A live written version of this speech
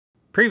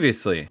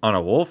Previously on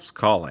A Wolf's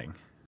Calling.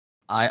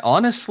 I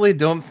honestly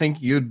don't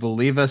think you'd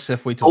believe us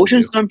if we told you.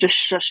 Ocean Storm just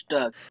shushed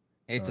Doug.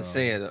 Hate to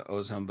say it,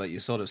 Ozone, but you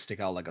sort of stick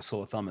out like a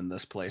sore thumb in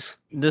this place.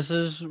 This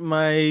is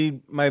my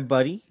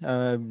buddy.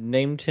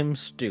 Named him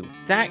Stu.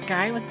 That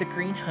guy with the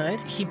green hood,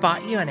 he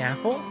bought you an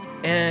apple,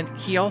 and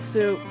he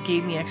also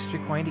gave me extra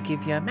coin to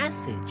give you a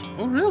message.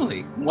 Oh,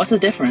 really? What's the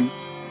difference?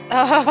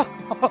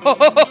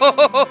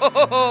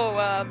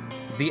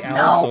 The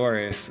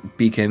Allosaurus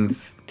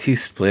begins to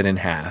split in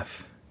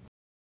half.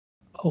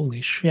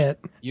 Holy shit.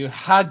 You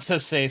had to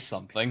say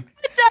something.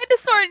 A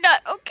dinosaur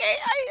nut, okay?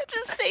 I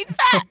just say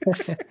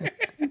facts.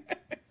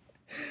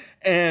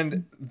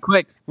 And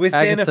Quick, within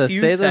Agatha, a few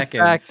say seconds, the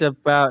fact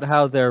about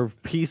how they're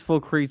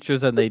peaceful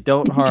creatures and they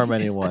don't harm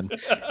anyone.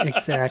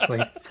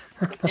 Exactly.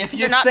 If you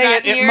They're not say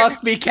it, near- it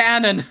must be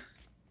canon.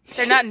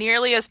 They're not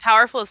nearly as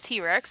powerful as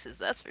T-Rexes,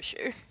 that's for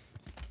sure.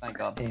 Thank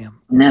God.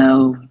 Damn.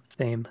 No.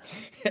 Same.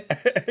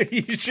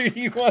 you sure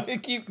you want to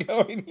keep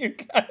going, you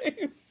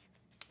guys?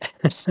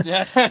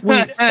 Yeah.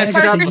 Wait,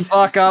 Shut the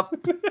fuck up.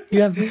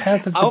 You have the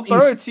path of the I'll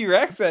throw a beast.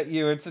 T-Rex at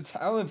you. It's a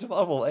challenge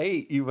level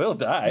 8. You will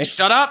die.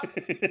 Shut up.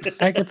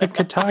 Agatha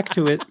could talk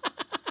to it.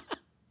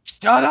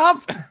 Shut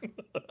up.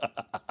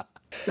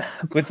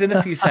 Within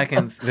a few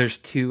seconds, there's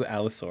 2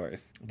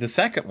 Allosaurs. The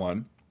second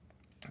one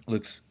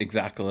looks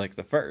exactly like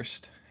the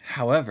first.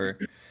 However,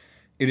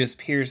 it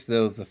appears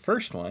though the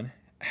first one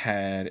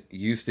had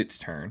used its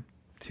turn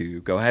to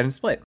go ahead and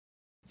split.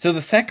 So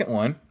the second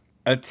one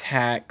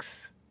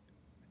attacks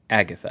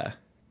Agatha.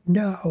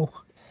 No.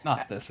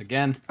 Not this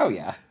again. Oh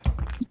yeah.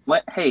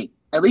 What? Hey,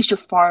 at least you're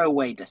far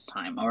away this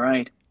time,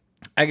 alright?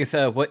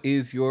 Agatha, what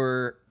is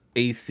your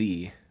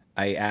AC?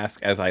 I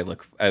ask as I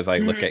look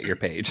at your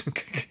page.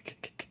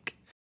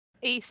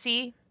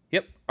 AC.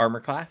 Yep, armor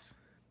class.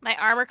 My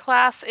armor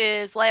class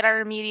is light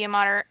armor, medium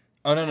armor,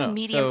 Oh no,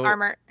 medium so,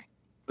 armor.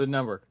 The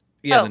number.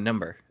 Yeah, Oh. the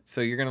number.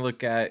 So you're gonna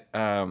look at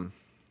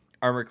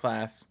armor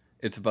class.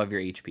 It's above your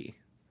HP.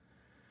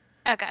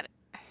 I got it.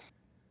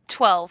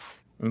 12.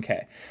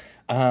 Okay.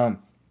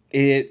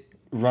 It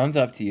runs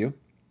up to you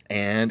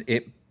and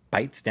it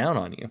bites down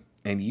on you,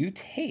 and you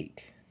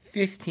take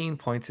 15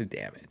 points of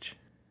damage.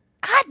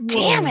 God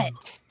damn Whoa.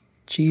 it!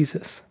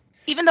 Jesus.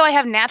 Even though I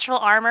have natural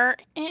armor,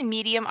 and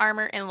medium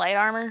armor, and light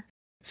armor.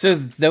 So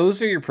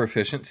those are your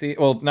proficiency.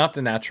 Well, not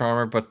the natural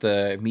armor, but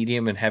the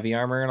medium and heavy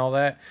armor and all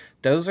that.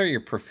 Those are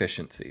your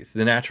proficiencies.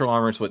 The natural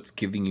armor is what's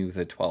giving you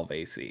the 12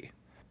 AC.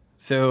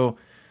 So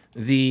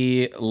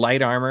the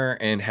light armor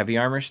and heavy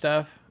armor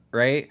stuff,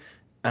 right?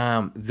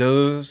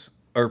 Those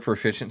are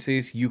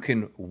proficiencies. You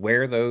can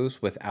wear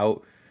those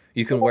without.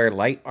 You can wear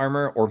light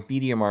armor or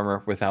medium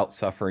armor without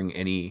suffering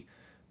any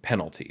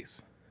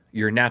penalties.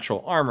 Your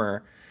natural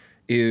armor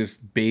is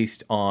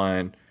based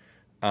on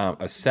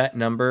a set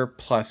number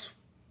plus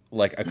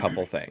like a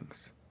couple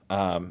things.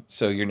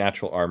 So your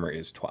natural armor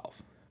is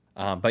 12.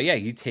 But yeah,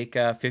 you take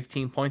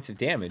 15 points of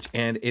damage,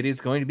 and it is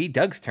going to be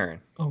Doug's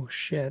turn. Oh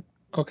shit.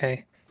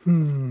 Okay.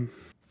 Can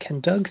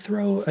Doug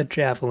throw a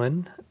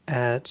javelin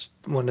at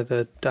one of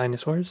the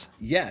dinosaurs?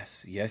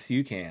 Yes,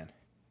 you can.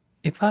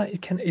 If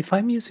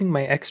I'm using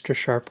my extra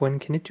sharp one,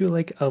 can it do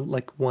like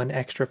 1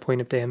 extra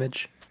point of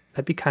damage?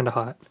 That'd be kind of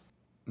hot.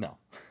 No.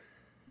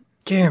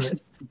 Damn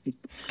it.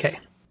 Okay.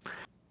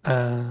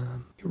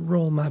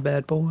 Roll my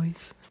bad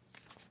boys.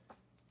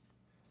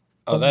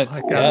 Oh, Oh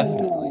that's my God.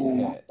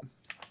 definitely a hit.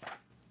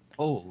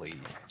 Holy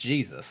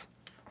Jesus.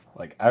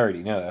 Like, I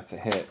already know that's a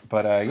hit.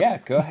 But yeah,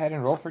 go ahead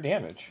and roll for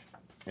damage.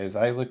 As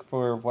I look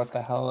for what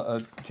the hell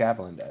a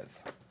javelin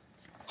does.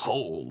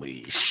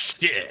 Holy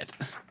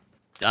shit.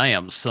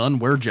 Damn, son,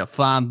 where'd you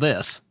find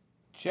this?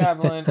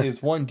 Javelin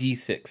is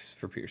 1d6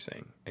 for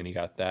piercing. And you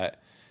got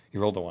that. You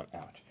rolled a 1.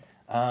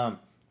 Ouch.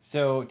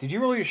 So, did you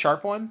roll your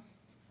sharp one?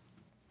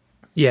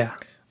 Yeah.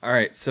 All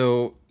right,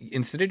 so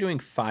instead of doing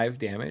 5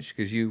 damage,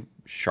 because you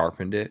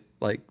sharpened it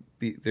like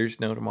there's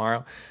no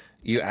tomorrow,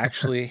 you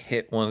actually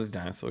hit one of the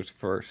dinosaurs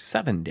for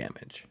 7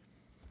 damage.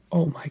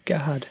 Oh my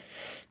God.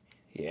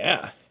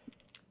 Yeah.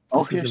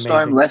 Ocean is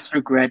Storm, amazing. less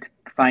regret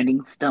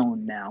finding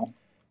stone now.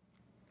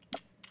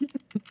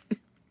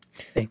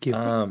 Thank you.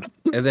 And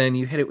then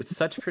you hit it with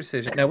such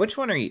precision. Now, which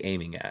one are you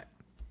aiming at?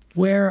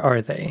 Where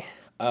are they?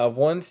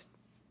 One's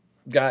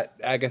got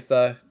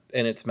Agatha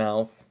in its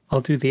mouth.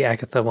 I'll do the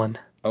Agatha one.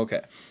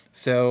 Okay.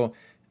 So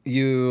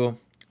you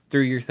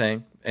threw your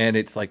thing, and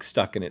it's like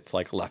stuck in its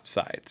like left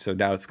side. So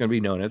now it's going to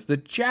be known as the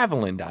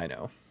Javelin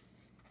Dino.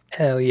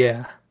 Hell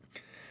yeah.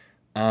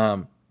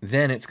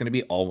 Then it's going to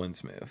be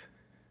Alwyn's move.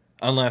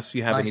 Unless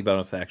you have any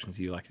bonus actions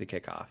you like to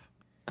kick off.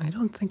 I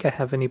don't think I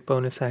have any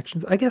bonus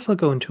actions. I guess I'll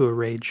go into a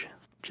rage,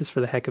 just for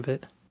the heck of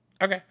it.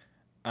 Okay.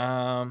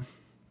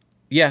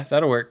 Yeah,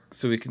 that'll work.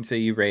 So we can say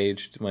you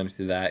raged, went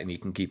through that, and you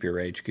can keep your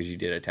rage because you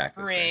did attack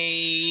this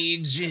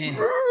Rage.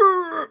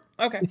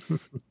 Okay.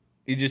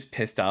 You just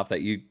pissed off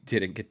that you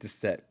didn't get to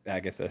set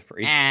Agatha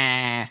free.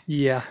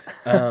 Yeah.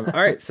 All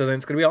right, so then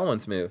it's going to be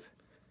Alwyn's move.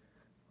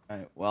 All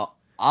right, well,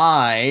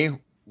 I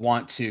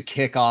want to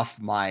kick off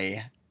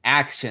my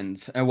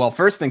actions. Well,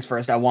 first things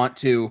first, I want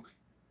to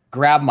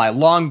grab my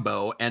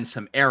longbow and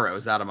some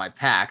arrows out of my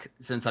pack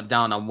since I'm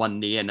down on one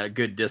knee and a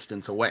good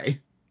distance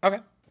away. Okay.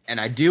 And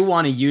I do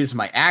want to use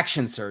my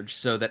action surge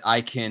so that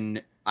I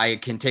can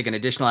take an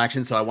additional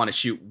action. So I want to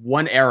shoot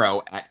one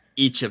arrow at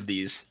each of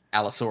these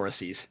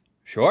Allosauruses.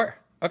 Sure.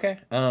 Okay.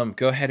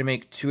 Go ahead and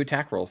make 2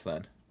 attack rolls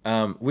then.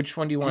 Which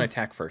one do you want to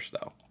attack first,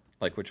 though?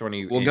 Like, which one are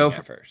you aiming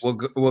at first?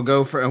 We'll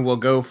go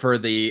for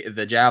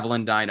the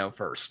javelin dino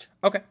first.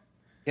 Okay.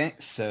 Okay.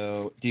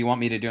 So, do you want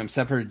me to do them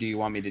separate, or do you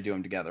want me to do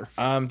them together?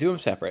 Do them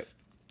separate.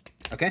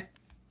 Okay.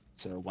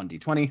 So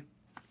 1d20,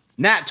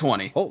 nat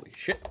 20. Holy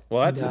shit!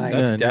 Well, that's Nice.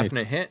 a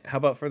definite hit. How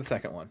about for the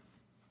second one?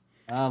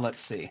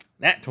 Let's see.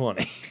 Nat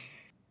 20.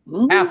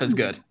 Half is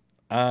good.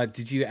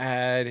 Did you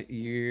add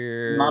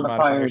your Modifiers.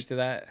 modifiers to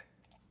that?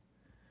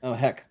 Oh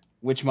heck!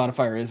 Which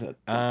modifier is it?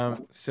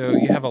 So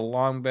you have a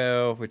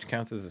longbow, which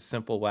counts as a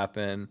simple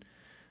weapon.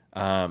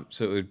 So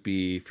it would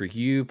be for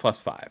you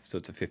 +5, so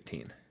it's a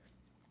 15.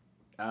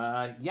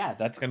 Yeah,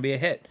 that's gonna be a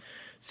hit.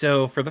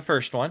 So for the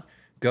first one,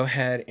 go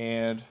ahead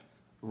and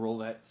roll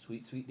that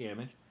sweet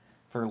damage.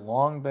 For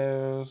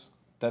longbows,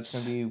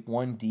 that's gonna be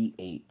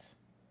 1d8,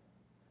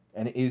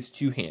 and it is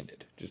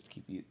two-handed. Just to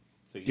keep you.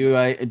 So you Do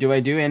I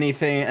do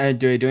anything?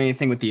 Do I do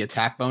anything with the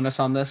attack bonus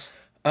on this?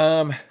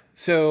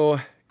 So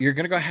you're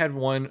gonna go ahead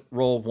and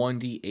roll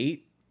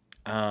 1d8,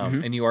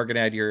 and you are gonna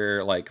add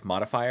your like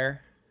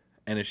modifier,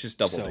 and it's just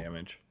double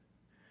damage.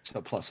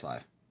 So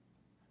 +5.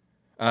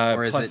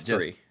 Or is plus it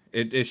just 3?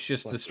 It's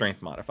just the plus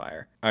strength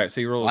modifier. All right, so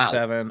you roll Wow. a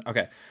 7.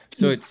 Okay,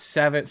 so it's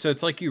 7. So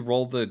it's like you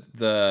rolled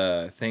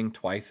the thing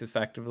twice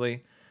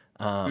effectively.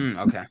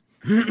 Okay.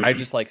 I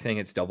just like saying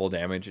it's double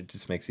damage. It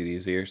just makes it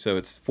easier. So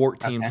it's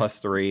 14 plus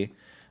 3.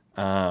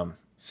 So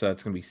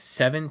that's gonna be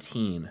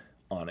 17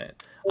 on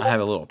it. I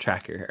have a little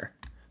tracker here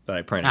that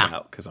I printed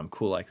out because I'm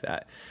cool like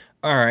that.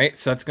 All right,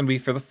 so that's gonna be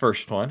for the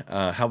first one.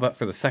 How about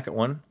for the second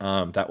one?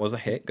 That was a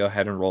hit. Go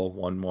ahead and roll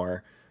one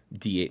more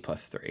d8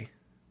 plus 3.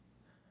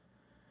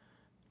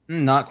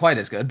 Not quite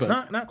as good,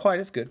 but Not quite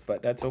as good,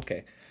 but that's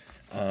okay.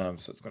 So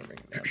it's gonna bring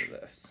it down to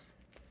this.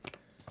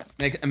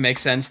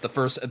 makes sense. The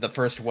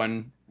first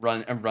one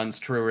runs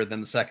truer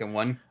than the second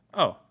one.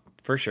 Oh,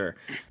 for sure.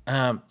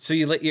 So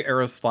you let your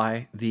arrows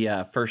fly.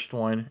 The first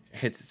one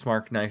hits its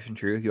mark nice and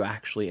true. You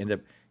actually end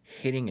up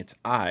hitting its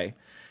eye,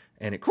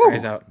 and it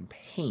cries out in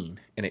pain,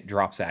 and it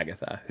drops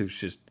Agatha, who's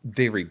just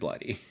very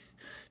bloody.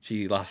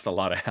 She lost a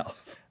lot of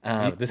health.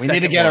 We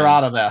need to get her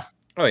out of there.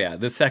 Oh yeah,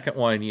 the second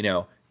one,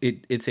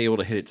 it's able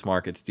to hit its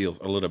mark. It deals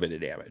a little bit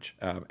of damage,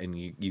 and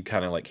you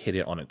kind of like hit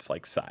it on its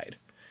like side.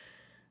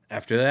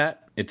 After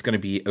that, it's going to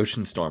be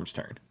Ocean Storm's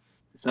turn.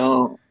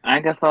 So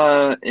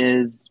Agatha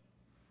is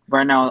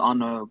right now on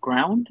the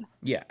ground.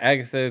 Yeah,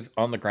 Agatha's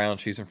on the ground.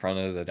 She's in front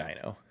of the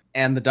dino.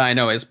 And the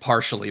dino is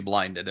partially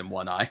blinded in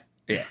one eye.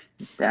 Yeah.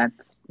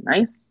 That's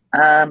nice.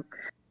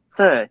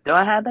 Sir, do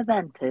I have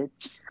advantage?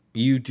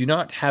 You do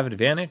not have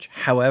advantage.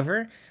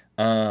 However,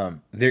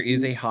 there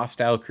is a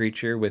hostile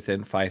creature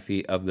within 5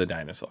 feet of the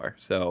dinosaur.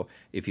 So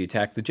if you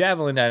attack the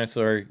javelin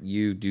dinosaur,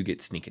 you do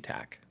get sneak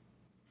attack.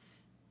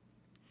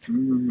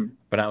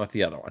 But not with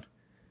the other one.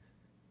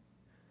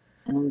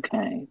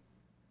 Okay.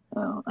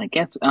 So I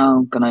guess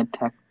I'm gonna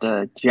attack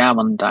the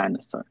javelin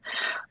dinosaur.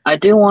 I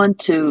do want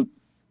to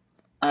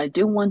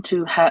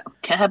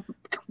have.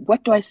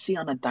 What do I see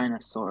on a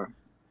dinosaur?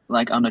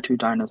 Like on the 2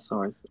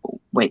 dinosaurs. Oh,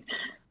 wait.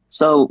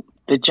 So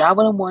the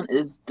javelin one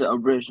is the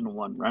original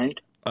one, right?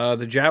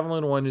 The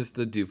javelin one is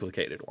the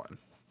duplicated one.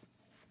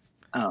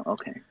 Oh,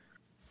 okay.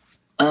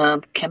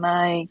 Can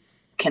I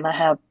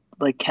have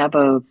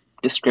a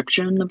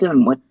description of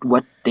them?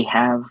 What they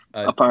have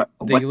apart?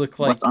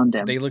 What's on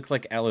them? They look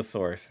like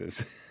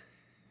Allosauruses.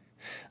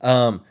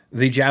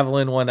 The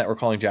javelin one that we're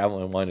calling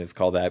javelin one is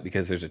called that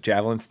because there's a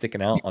javelin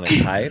sticking out on its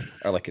hide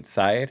or like its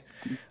side,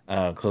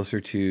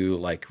 closer to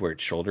like where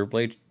its shoulder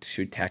blade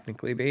should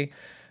technically be.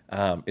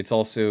 It's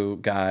also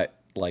got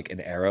like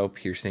an arrow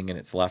piercing in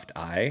its left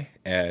eye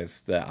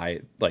as the eye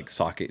like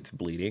socket's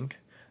bleeding,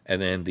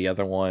 and then the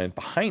other one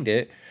behind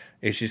it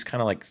is just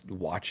kind of like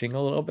watching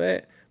a little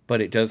bit,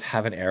 but it does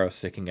have an arrow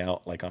sticking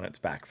out like on its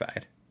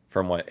backside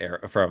from what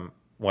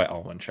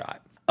Alwyn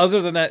shot. Other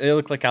than that, they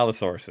look like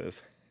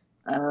Allosauruses.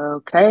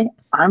 Okay,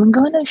 I'm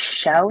gonna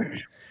shout.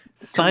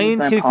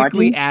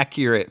 Scientifically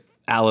accurate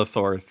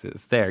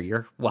Allosauruses. There,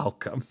 you're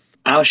welcome.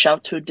 I'll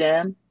shout to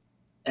them,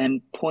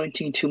 and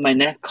pointing to my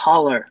neck,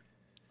 collar.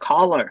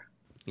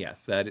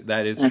 Yes, that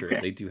is true. Okay.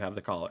 They do have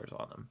the collars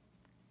on them.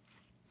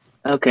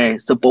 Okay,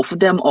 so both of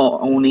them,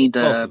 or only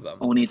Both of them.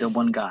 only the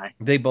one guy?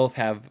 They both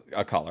have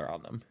a collar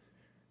on them.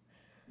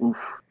 Oof.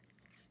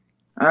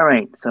 All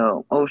right,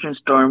 so Ocean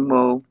Storm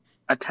will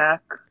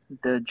attack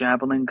the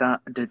javelin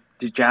the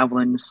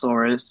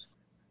javelinosaurus,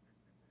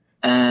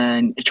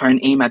 and try and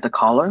aim at the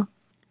collar.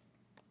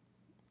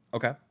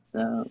 Okay.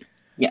 So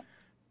yeah,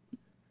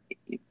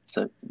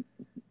 so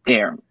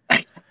there,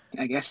 I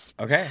guess.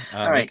 Okay.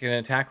 All Make an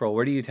attack roll.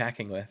 What are you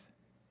attacking with?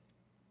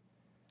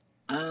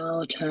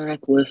 I'll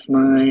attack with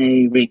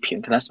my rapier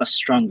because that's my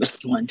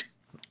strongest one.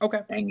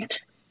 Okay. Dang it!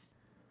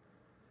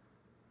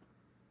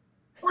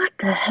 What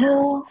the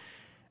hell?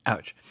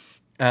 Ouch.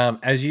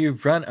 As you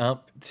run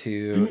up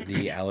to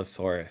the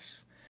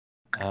Allosaurus,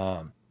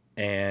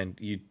 and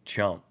you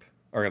jump,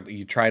 or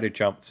you try to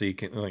jump so you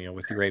can,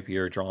 with your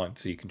rapier drawn,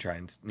 so you can try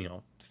and,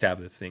 stab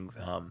this thing's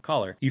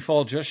collar. You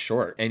fall just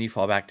short, and you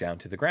fall back down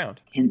to the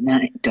ground.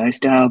 Do I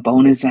still have a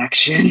bonus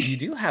action? You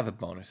do have a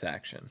bonus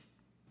action,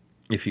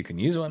 if you can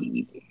use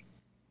one.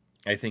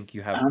 I think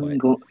you have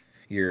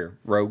your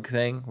rogue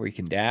thing where you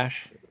can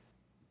dash.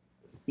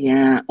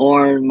 Yeah,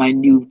 or my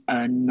new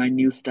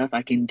stuff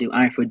I can do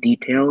eye for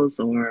details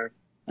or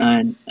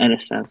other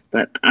stuff.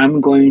 But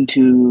I'm going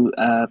to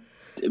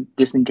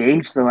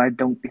disengage so I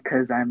don't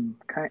because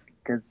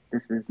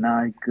this is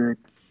not a good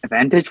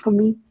advantage for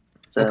me.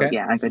 So Okay.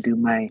 yeah, I could do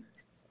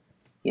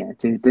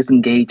to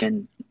disengage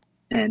and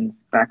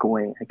back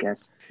away, I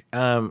guess.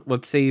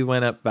 Let's say you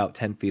went up about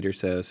 10 feet or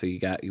so. So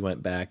you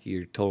went back.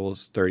 Your total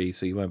is 30.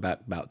 So you went back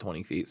about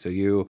 20 feet. So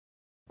you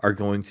are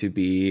going to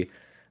be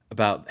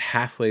about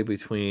halfway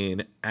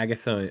between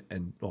Agatha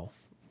and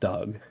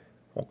Doug,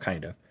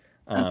 kind of,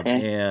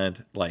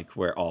 and like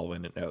where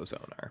Alwyn and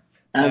Ozone are.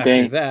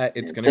 Okay. After that,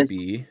 it's going to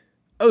be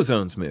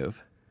Ozone's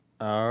move.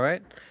 All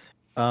right.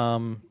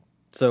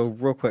 So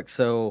real quick.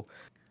 So,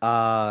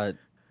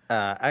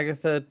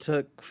 Agatha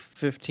took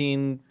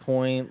 15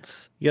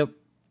 points. Yep.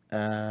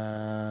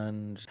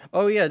 And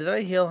did I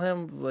heal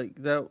him like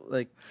that?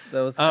 Like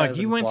that was. Kind of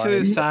you went to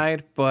his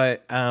side,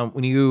 but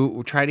when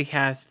you tried to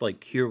cast like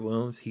Cure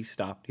Wounds, he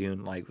stopped you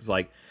and was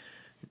like,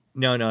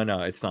 "No,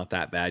 it's not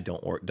that bad.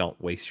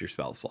 Don't waste your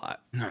spell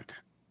slot."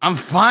 I'm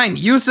fine.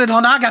 Use it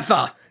on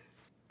Agatha.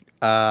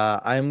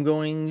 I'm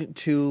going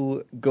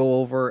to go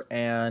over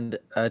and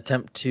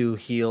attempt to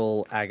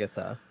heal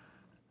Agatha.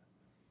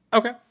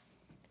 Okay.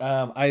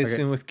 I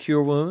assume with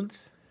Cure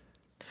Wounds.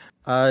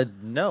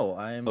 No,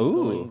 I'm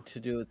going to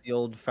do it the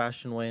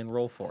old-fashioned way and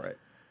roll for it.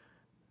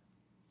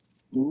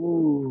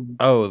 Ooh.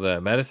 Oh, the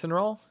medicine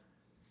roll?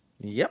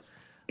 Yep.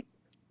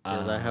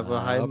 Because I have a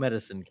high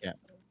medicine count.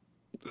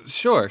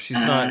 Sure,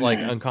 she's not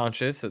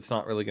unconscious. It's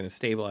not really going to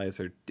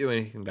stabilize or do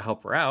anything to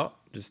help her out,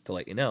 just to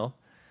let you know.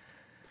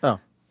 Oh,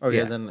 okay,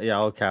 Yeah. then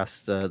I'll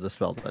cast the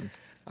spell then.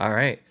 All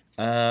right.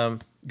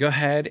 Go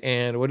ahead,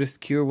 and what does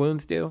Cure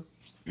Wounds do?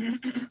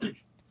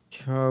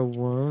 Cure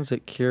wounds.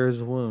 It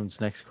cures wounds.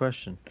 Next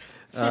question.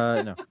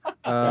 No.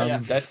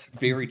 Yes, that's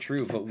very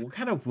true. But what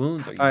kind of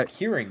wounds are you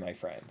curing, my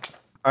friend?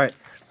 All right.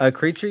 A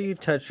creature you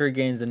touch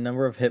regains a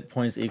number of hit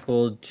points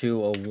equal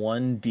to a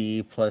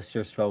 1d plus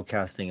your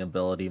spellcasting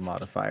ability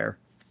modifier.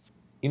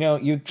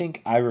 You'd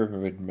think I would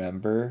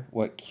remember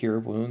what Cure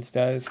Wounds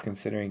does,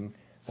 considering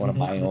one of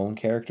my own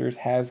characters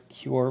has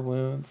Cure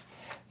Wounds.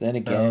 Then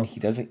again, he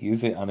doesn't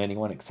use it on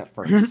anyone except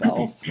for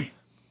himself.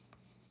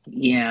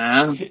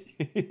 Yeah.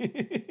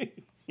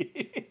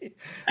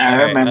 I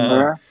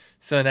remember.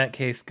 So in that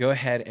case, go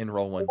ahead and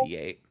roll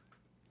 1d8.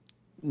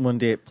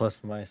 1d8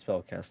 plus my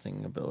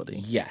spellcasting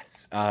ability.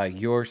 Yes.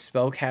 Your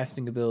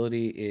spellcasting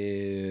ability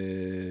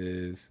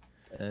is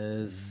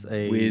a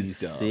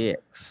Wisdom.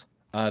 6.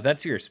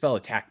 That's your spell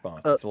attack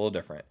bonus. It's a little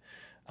different.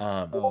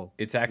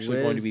 It's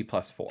actually going to be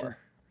 +4.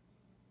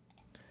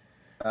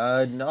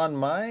 On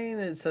mine,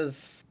 it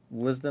says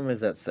wisdom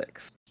is at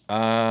 6.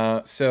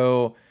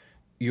 So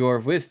your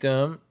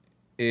wisdom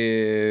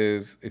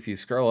is, if you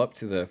scroll up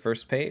to the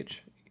first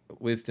page,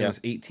 wisdom is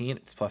 18.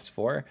 It's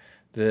 +4.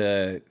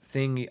 The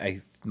thing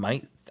I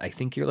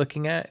think you're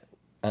looking at,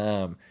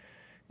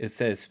 it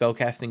says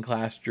spellcasting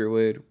class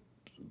druid,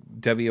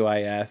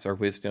 WIS or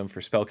wisdom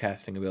for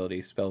spellcasting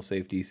ability. Spell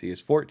save DC is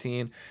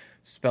 14.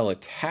 Spell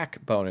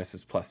attack bonus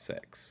is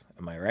 +6.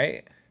 Am I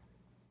right?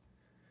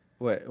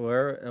 Wait,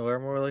 where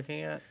am I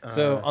looking at?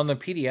 So on the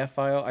PDF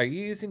file, are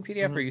you using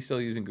PDF or are you still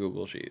using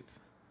Google Sheets?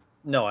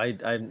 No,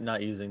 I'm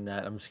not using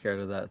that. I'm scared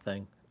of that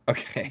thing.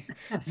 Okay.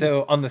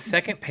 So on the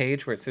second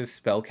page where it says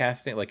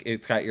spellcasting, like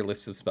it's got your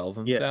list of spells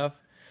and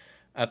stuff.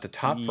 At the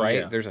top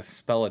right, there's a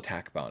spell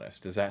attack bonus.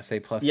 Does that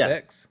say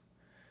 +6?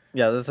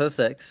 Yeah, this says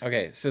 6.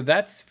 Okay, so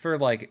that's for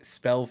like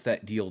spells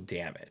that deal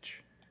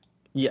damage.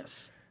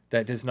 Yes.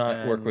 That does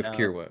not work with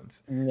Cure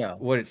Wounds. No.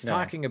 What it's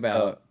talking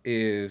about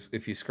is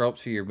if you scroll up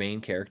to your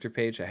main character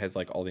page that has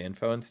like all the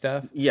info and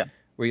stuff. Yeah.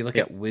 Where you look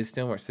at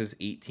wisdom where it says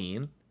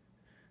 18.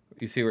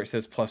 You see where it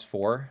says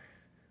 +4?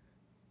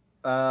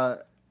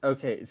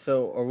 Okay,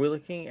 so are we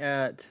looking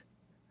at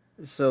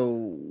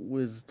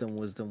wisdom?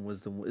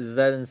 Is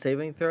that in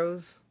saving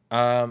throws?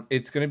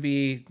 It's going to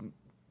be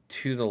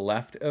to the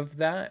left of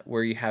that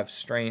where you have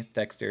strength,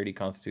 dexterity,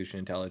 constitution,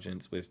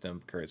 intelligence,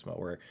 wisdom, charisma,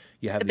 where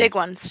you have the big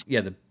ones.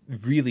 Yeah, the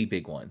really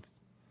big ones.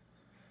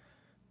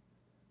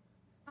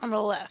 On the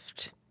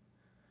left.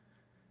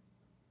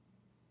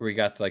 Where you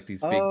got like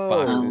these big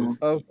boxes.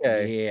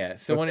 Okay. Yeah.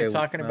 So when it's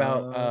talking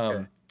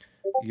about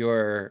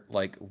your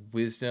like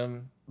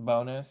wisdom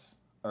bonus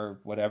or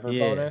whatever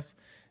bonus,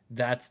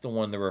 that's the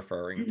one they're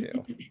referring to.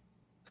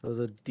 So it's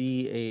a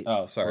D8.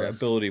 Oh, sorry,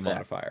 ability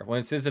modifier.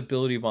 When it says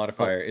ability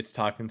modifier, it's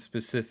talking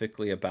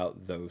specifically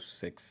about those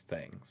 6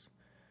 things.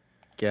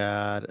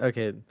 God.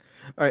 Okay.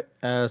 All right.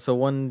 So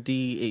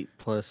 1D8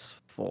 plus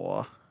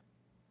 4.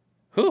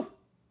 Whew.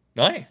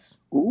 Nice.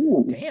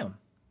 Ooh. Damn.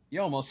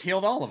 You almost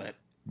healed all of it.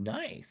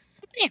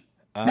 Nice. Yeah.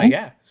 Nice.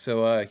 Yeah.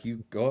 So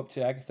you go up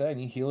to Agatha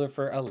and you heal her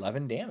for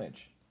 11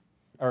 damage.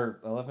 Or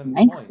 11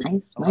 Nice, points.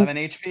 nice, 11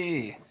 nice.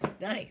 HP.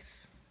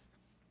 Nice.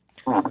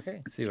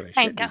 Okay. See what I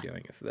Thank should be you.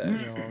 doing is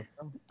this. You're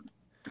welcome.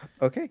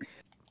 Okay.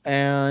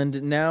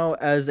 And now,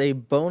 as a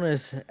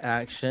bonus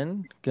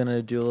action,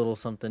 gonna do a little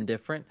something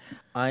different.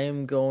 I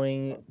am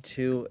going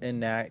to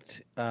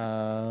enact.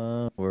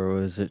 Where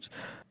was it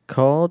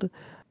called?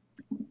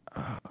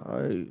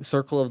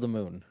 Circle of the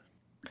Moon.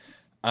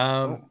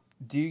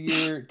 Do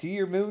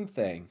your moon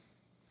thing.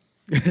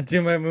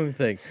 Do my moon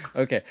thing.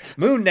 Okay.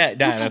 Moon net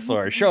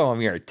dinosaur. Show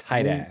him your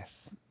tight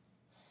ass.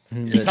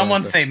 Did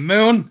someone say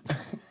moon?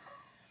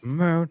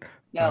 moon?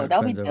 No, Alright,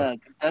 that'll be bend over. Doug.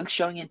 Doug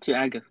showing it to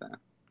Agatha.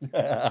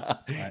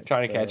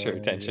 Trying to catch her so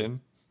attention.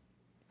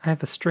 I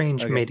have a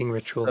strange Okay. mating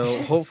ritual. So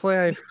hopefully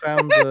I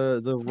found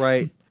the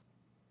right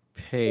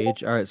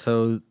page. All right,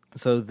 so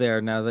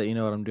there. Now that you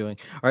know what I'm doing.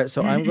 All right,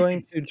 so I'm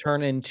going to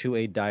turn into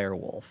a dire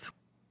wolf.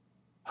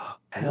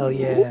 Hell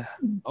yeah.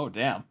 Oh,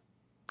 damn.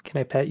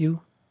 Can I pet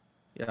you?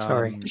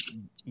 Sorry.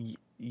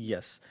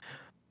 Yes.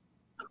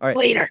 All right.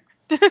 Later.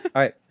 All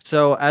right.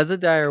 So as a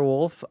dire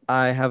wolf,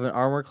 I have an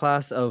armor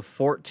class of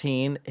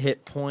 14,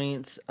 hit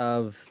points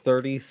of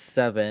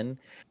 37,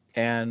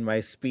 and my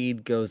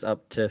speed goes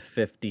up to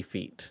 50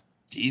 feet.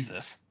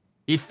 Jesus.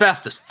 He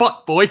fast as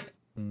fuck, boy.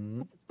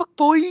 Mhm. Fuck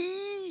boy.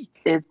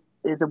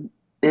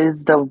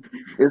 Is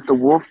the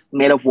wolf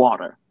made of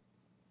water?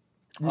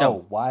 No.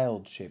 Oh,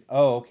 wild shape.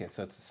 Oh, okay.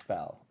 So it's a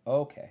spell.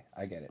 Okay,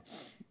 I get it.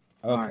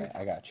 Okay, Alright.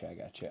 I got you.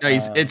 No,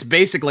 it's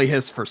basically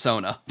his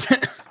persona.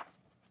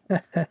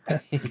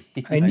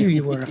 I knew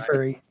you were a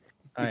furry.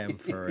 I am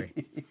furry.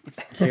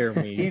 Hear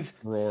me He's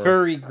roar.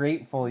 furry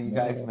grateful you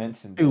guys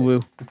mentioned it. Ooh, woo.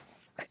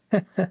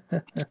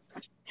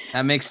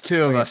 That makes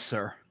two of us,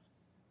 sir.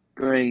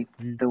 Great.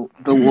 The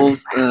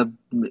wolves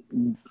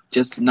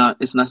just not.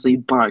 It's not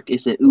saying bark.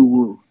 It's a ooh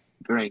woo.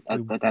 Great.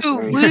 That's Ooh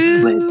very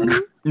woo.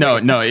 good.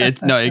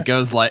 It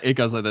goes like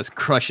this.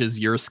 Crushes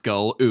your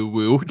skull. Ooh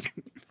woo.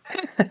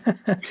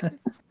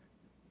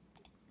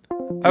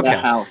 The Okay.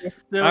 house.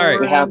 All right.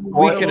 We have We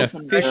more can wolves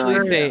than officially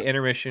bears. say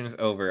intermission is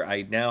over.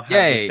 I now have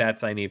Yay. the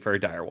stats I need for a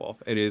direwolf.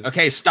 It is.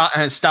 Okay, stop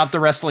the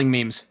wrestling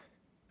memes.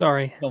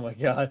 Sorry. Oh my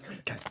god.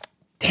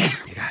 Damn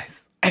you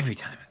guys! Every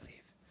time I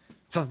leave,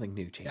 something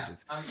new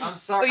changes. I'm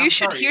sorry. Oh, you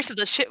should hear some of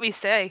the shit we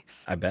say.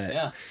 I bet.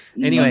 Yeah.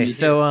 Anyway, you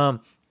so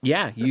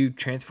yeah, you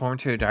transform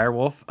to a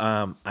direwolf.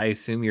 I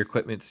assume your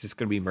equipment's just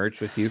going to be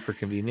merged with you for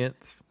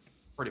convenience.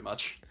 Pretty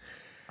much.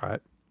 All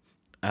right.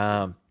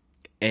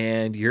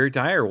 And you're a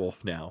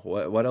direwolf now.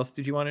 What else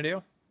did you want to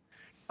do?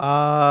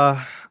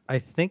 I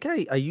think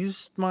I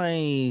used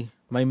my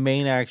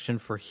main action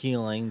for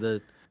healing.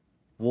 The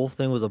wolf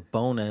thing was a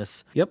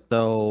bonus. Yep.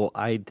 So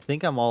I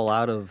think I'm all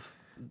out of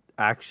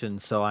action.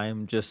 So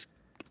I'm just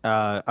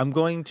I'm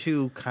going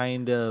to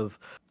kind of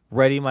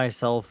ready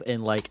myself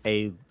in like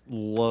a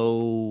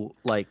low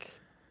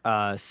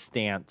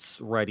stance,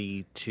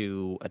 ready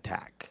to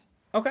attack.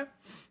 Okay.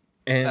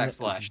 And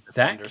Backslash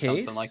that defend or case,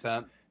 something like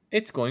that.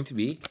 it's going to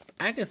be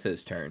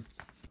Agatha's turn.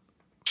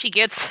 She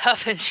gets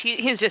up and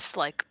she is just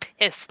like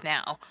pissed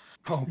now.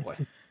 Oh boy.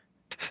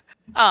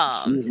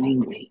 She's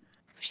angry.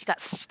 She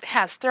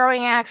has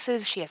throwing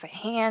axes. She has a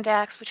hand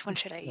axe. Which one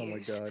should I Oh my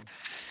use? god.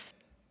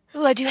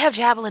 Ooh, I do have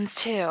javelins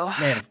too.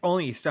 Man, if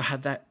only you still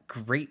had that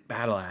great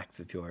battle axe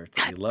of yours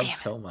that you God loved damn it.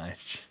 so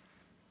much.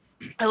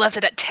 I left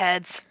it at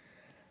Ted's.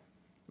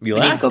 You We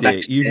need to left go back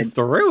it. to You Ted's.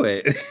 threw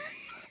it.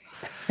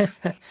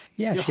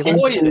 Yeah, You she avoided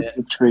likes Into it.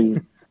 the tree.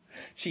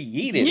 She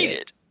yeeted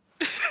it.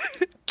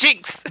 Yeeted.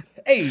 Jinx.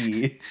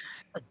 Hey.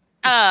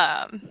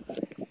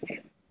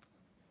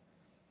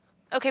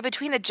 Okay,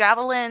 between the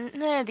javelin,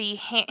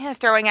 the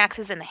throwing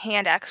axes, and the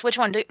hand axe, which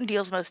one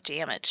deals most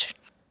damage?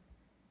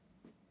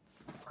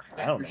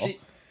 I don't know.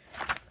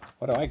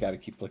 What do I got to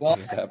keep looking Well,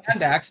 it up?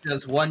 hand axe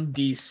does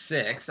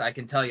 1d6. I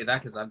can tell you that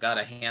because I've got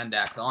a hand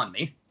axe on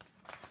me.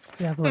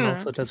 Javelin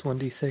also does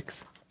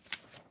 1d6.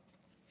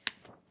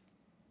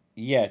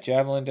 Yeah,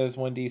 javelin does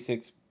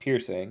 1d6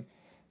 piercing,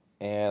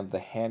 and the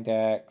hand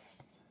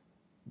axe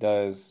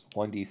does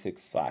 1d6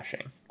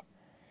 slashing.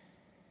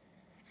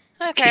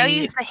 Okay, I'll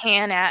use the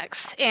hand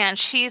axe, and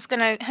she's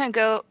gonna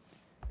go.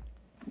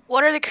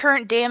 What are the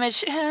current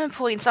damage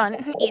points on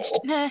each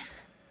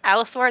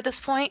Allosaur at this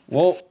point?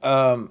 Well,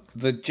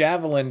 the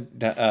javelin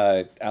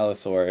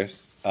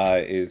Allosaurus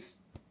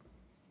is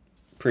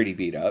pretty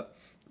beat up.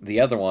 The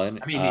other one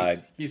I mean,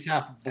 he's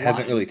half blind.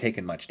 hasn't really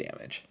taken much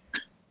damage.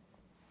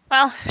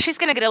 Well, she's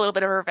gonna get a little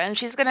bit of revenge.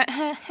 She's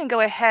gonna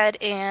go ahead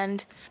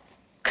and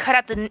cut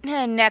out the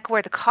neck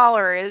where the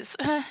collar is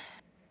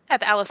at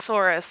the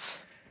Allosaurus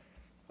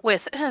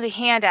with the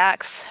hand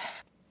axe.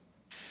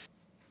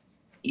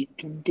 You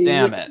can do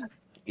Damn it. it.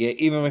 Yeah,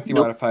 even with the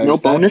No- modifiers, no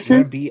that's going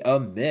bonuses? to be a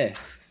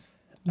miss.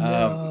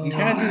 No. You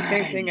kind of do the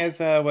same thing as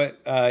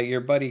what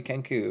your buddy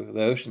Kenku,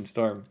 the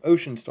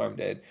Ocean Storm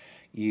did.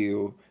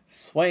 You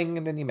swing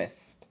and then you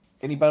missed.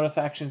 Any bonus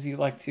actions you'd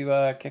like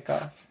to kick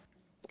off?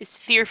 Is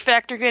Fear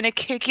Factor gonna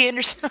kick in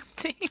or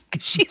something?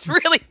 She's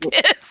really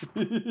pissed.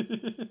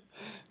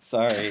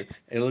 Sorry.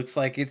 It looks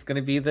like it's going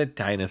to be the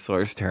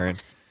dinosaur's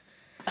turn.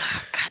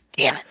 Oh, God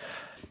damn it.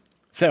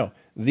 So,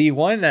 the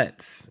one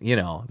that's,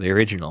 the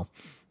original,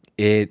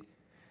 it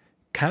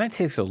kind of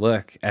takes a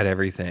look at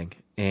everything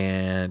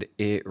and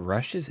it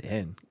rushes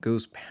in,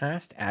 goes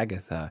past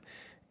Agatha,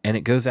 and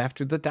it goes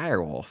after the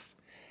direwolf.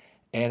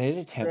 And it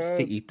attempts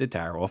to eat the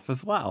direwolf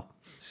as well.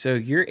 So,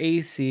 your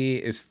AC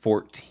is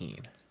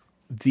 14.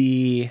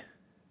 The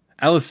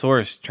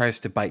Allosaurus tries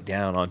to bite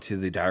down onto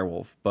the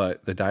direwolf,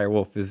 but the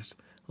direwolf is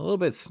a little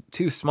bit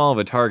too small of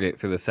a target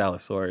for the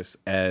Allosaurus,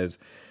 and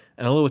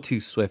a little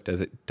too swift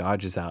as it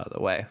dodges out of the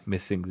way,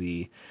 missing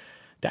the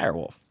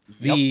direwolf.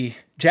 Yep. The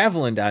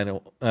javelin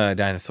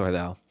dinosaur,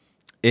 though,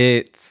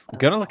 it's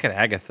gonna look at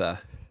Agatha,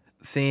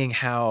 seeing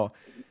how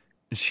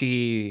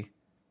she,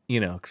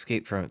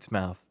 escaped from its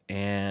mouth,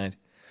 and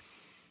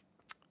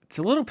it's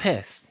a little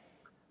pissed.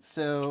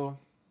 So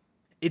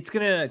it's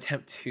going to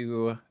attempt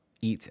to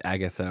eat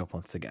Agatha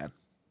once again.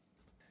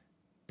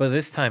 But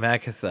this time,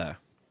 Agatha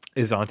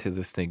is onto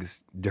this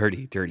thing's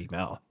dirty, dirty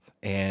mouth.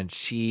 And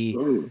she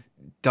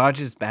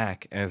dodges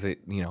back as it,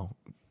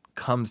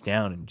 comes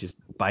down and just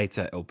bites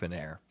at open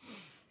air.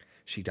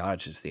 She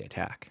dodges the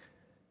attack.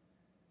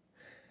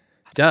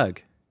 Doug,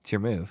 it's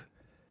your move.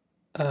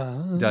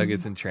 Doug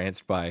is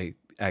entranced by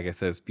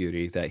Agatha's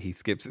beauty that he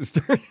skips his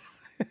turn.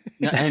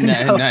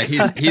 No.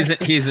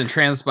 He's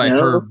entranced by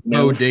her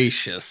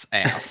bodacious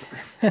ass.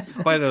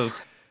 By those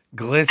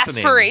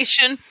glistening,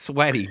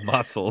 sweaty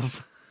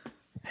muscles.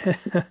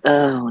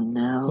 Oh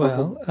no.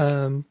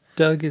 Well,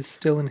 Doug is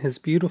still in his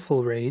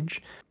beautiful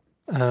rage.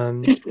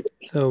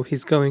 So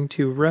he's going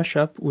to rush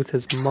up with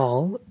his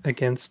maul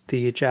against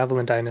the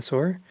javelin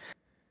dinosaur.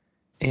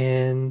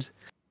 And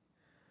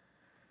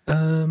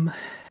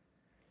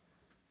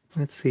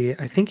let's see.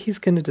 I think he's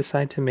going to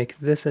decide to make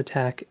this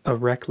attack a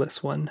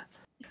reckless one.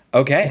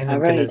 Okay. All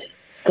right.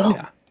 Go.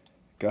 Yeah.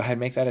 Go ahead and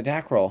make that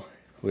attack roll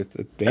with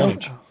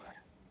advantage.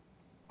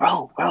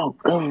 Roll, go.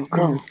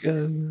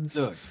 Goes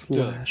Doug,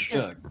 slash.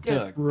 Doug.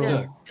 Doug.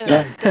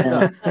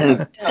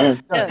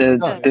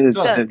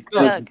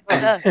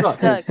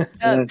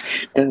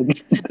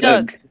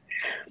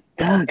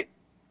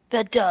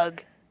 The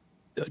Doug.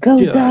 Go,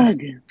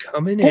 Doug.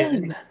 Coming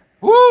in.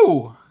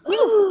 Woo!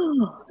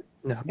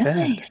 Not bad.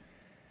 Nice.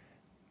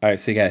 All right,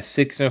 so you got a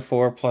 6 and a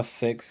 4 plus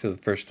 6, so the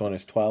first one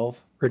is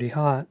 12. Pretty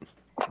hot.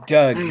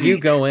 Doug, you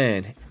go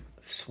in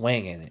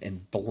swinging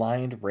in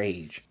blind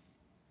rage,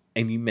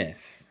 and you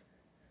miss.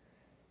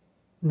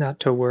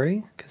 Not to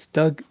worry, because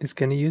Doug is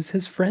going to use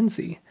his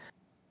frenzy,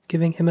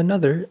 giving him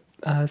another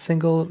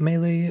single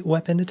melee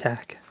weapon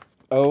attack.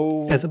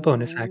 Oh, as a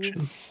bonus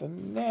action.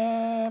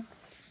 Snap.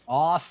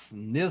 Aw,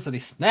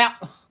 snizzity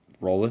snap.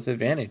 Roll with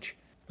advantage.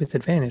 With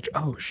advantage.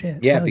 Oh,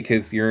 shit. Yeah,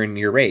 because you're in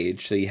your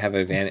rage, so you have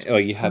advantage. Oh,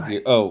 you have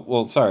your... Oh,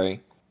 well,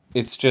 sorry.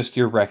 It's just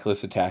your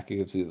reckless attack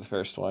gives you the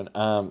first one.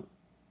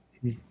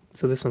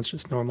 So this one's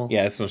just normal?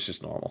 Yeah, this one's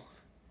just normal.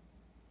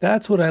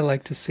 That's what I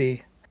like to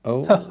see.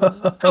 Oh.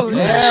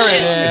 There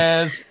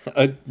it is.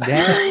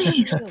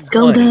 Nice.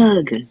 Go,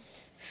 Doug.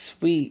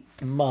 Sweet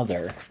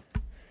mother.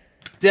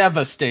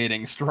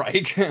 Devastating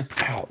strike.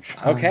 Ouch.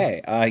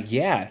 Okay.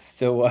 Yeah.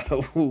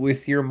 So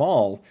with your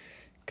maul,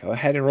 go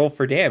ahead and roll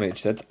for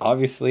damage. That's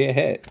obviously a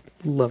hit.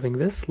 Loving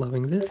this.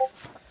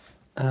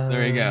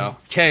 There you go.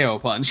 KO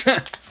punch.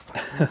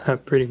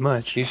 Pretty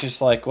much. He's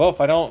just like, well,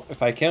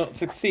 if I can't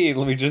succeed,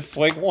 let me just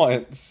swing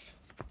once.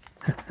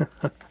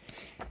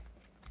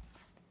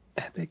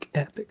 Epic.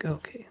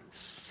 Okay.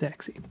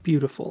 Sexy.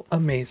 Beautiful.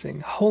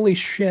 Amazing. Holy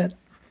shit.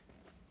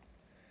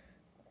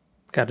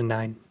 Got a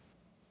 9.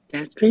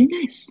 That's pretty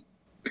nice.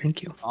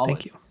 Thank you. Always.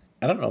 Thank you.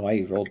 I don't know why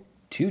you rolled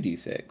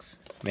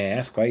 2d6. May I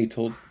ask why you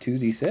told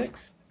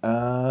 2d6?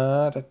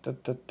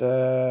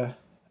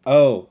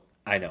 Oh,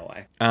 I know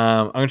why.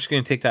 I'm just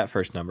going to take that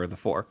first number, the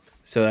 4.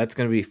 So that's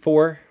going to be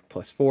 4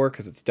 plus 4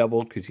 because it's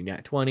doubled because you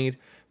nat 20'd,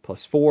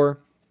 plus 4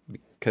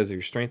 because of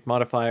your strength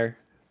modifier.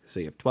 So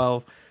you have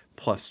 12,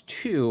 plus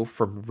 2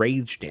 from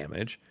rage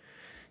damage.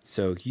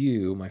 So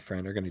you, my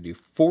friend, are going to do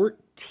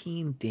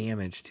 14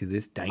 damage to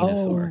this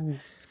dinosaur. Oh,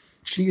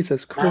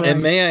 Jesus Christ.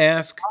 And may I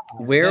ask,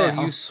 where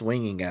are you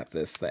swinging at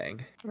this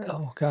thing?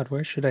 Oh, God,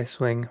 where should I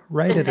swing?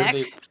 Right The at neck?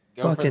 it.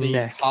 Go Fucking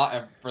neck.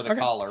 For the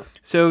collar.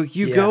 So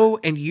you Yeah. go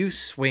and you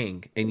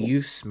swing and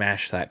you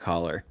smash that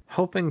collar,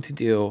 hoping to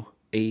do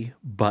a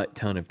butt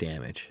ton of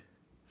damage.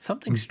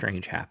 Something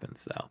strange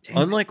happens, though. Damn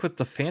it. Unlike with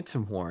the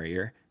Phantom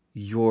Warrior,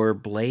 your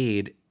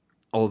blade,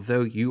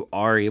 although you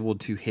are able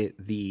to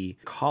hit the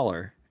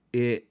collar,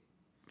 it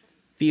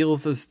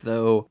feels as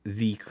though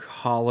the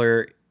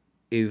collar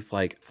is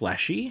like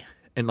fleshy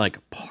and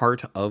like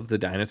part of the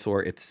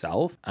dinosaur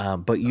itself,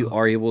 but you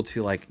are able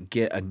to like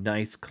get a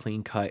nice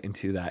clean cut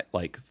into that,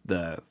 like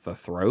the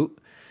throat,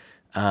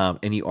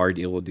 and you are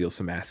able to deal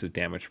some massive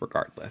damage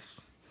regardless.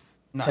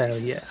 Nice.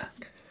 Hell yeah.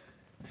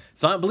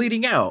 It's not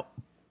bleeding out,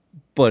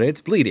 but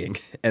it's bleeding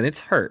and it's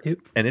hurt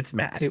and it's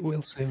mad. It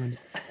will soon.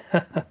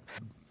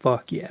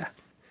 Fuck yeah.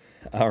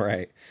 All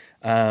right.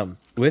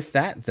 With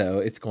that, though,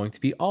 it's going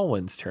to be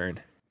Alwyn's turn.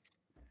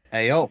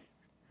 Hey yo,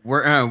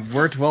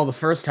 worked well the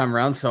first time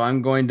around, so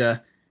I'm going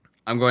to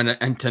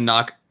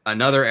knock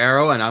another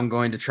arrow, and I'm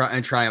going to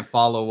try and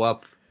follow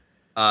up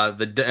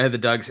the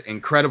Doug's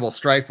incredible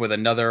strike with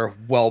another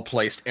well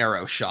placed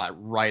arrow shot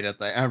right at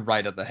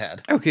the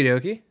head. Okie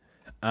dokie.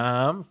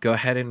 Go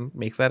ahead and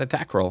make that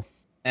attack roll.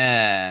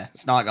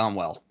 It's not gone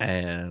well.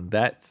 And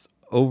that's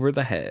over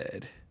the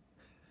head.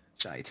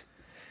 Shite.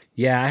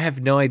 Yeah, I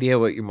have no idea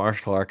what your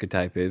martial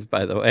archetype is,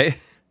 by the way.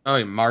 Oh,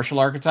 your martial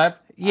archetype?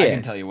 Yeah. I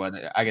can tell you what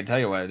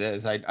it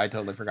is. I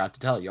totally forgot to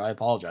tell you. I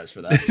apologize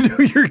for that. No,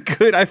 you're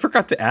good. I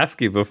forgot to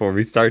ask you before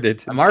we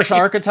started. A martial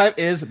archetype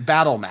is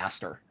Battle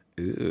Master.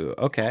 Ooh,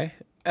 okay.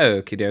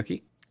 Okie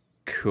dokie.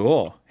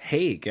 Cool.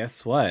 Hey,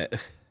 guess what?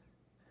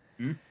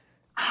 You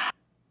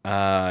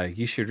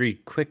should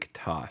read Quick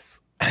Toss.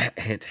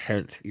 Hint,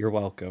 hint. You're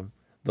welcome.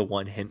 The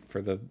one hint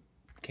for the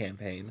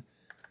campaign.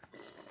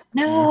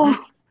 No.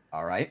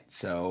 All right.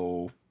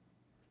 So,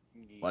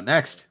 what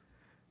next?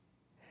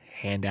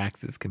 Hand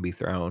axes can be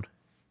thrown.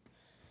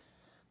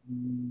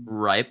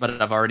 Right,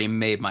 but I've already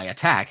made my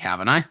attack,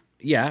 haven't I?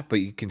 Yeah, but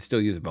you can still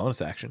use a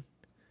bonus action.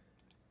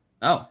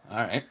 Oh, all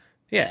right.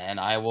 Yeah. And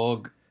I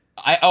will.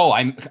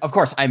 Of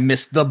course I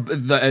missed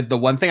the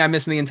one thing I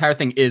missed in the entire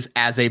thing is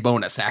as a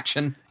bonus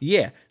action.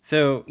 Yeah.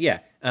 So yeah,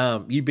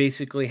 you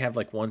basically have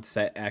like one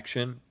set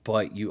action,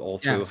 but you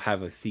also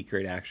have a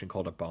secret action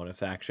called a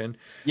bonus action.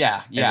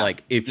 Yeah, yeah. And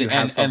like if you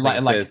have something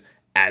that says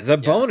as a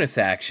bonus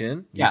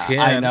action, you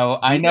can.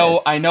 I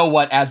know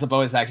what as a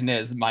bonus action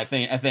is. My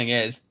thing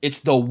is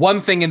it's the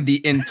one thing in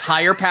the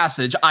entire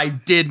passage I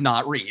did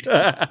not read.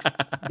 I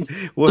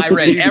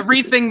read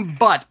everything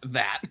but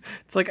that.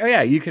 It's like, oh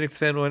yeah, you can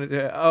expend one.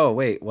 Oh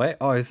wait, what?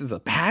 Oh, this is a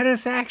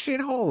bonus action.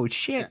 Oh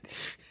shit.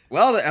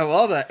 Well,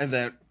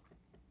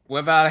 what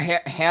about a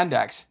hand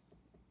axe?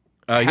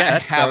 Yeah,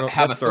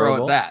 have a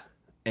throw at that.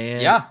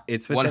 And yeah,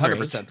 it's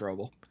 100%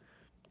 throwable.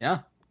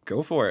 Yeah,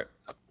 go for it.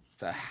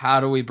 So how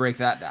do we break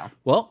that down?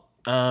 Well,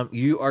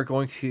 you are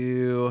going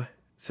to.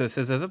 So it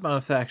says as a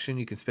bonus action,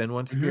 you can spend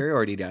one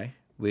superiority die,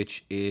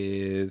 which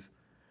is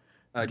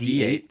a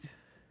D8.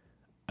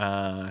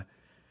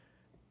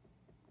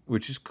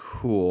 Which is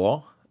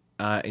cool.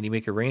 And you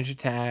make a range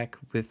attack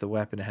with the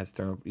weapon that has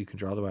thrown. You can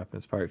draw the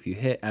weapon's part. If you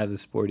hit, add the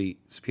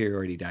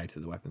superiority die to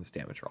the weapon's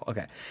damage roll.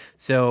 Okay,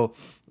 so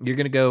you're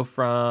going to go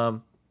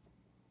from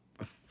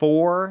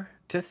 4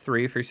 to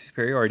 3 for your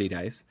superiority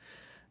dice,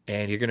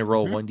 and you're going to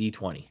roll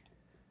 1d20.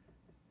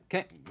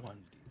 Okay,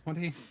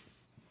 1d20.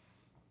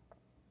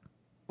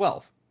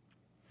 12.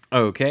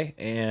 Okay,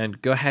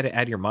 and go ahead and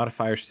add your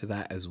modifiers to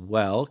that as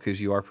well, because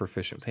you are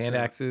proficient with hand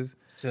axes.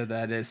 So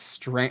that is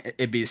strength.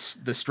 It'd be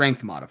the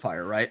strength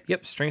modifier, right?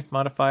 Yep, strength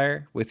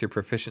modifier with your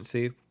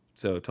proficiency.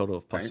 So a total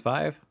of plus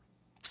 5.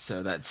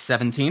 So that's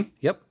 17.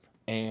 Yep,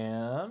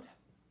 and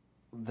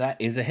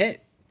that is a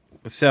hit.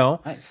 So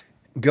nice.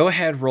 Go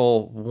ahead,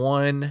 roll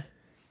one.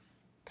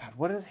 God,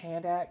 what is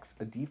hand axe?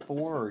 A D4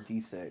 or a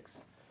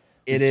D6?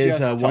 It is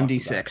a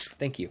 1d6.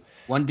 Thank you.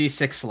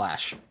 1d6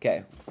 slash.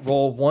 Okay.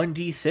 Roll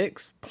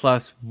 1d6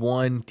 plus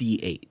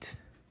 1d8.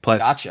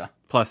 Gotcha.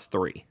 Plus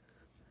 3.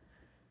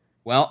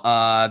 Well,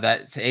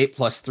 that's 8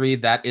 plus 3.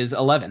 That is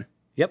 11.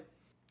 Yep.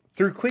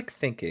 Through quick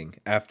thinking,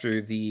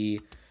 after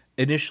the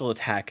initial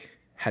attack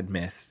had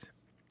missed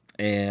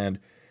and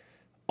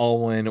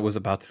Alwyn was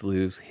about to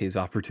lose his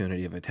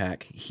opportunity of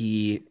attack,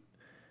 he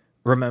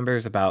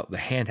remembers about the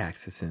hand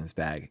axes in his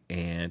bag.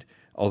 And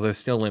although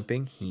still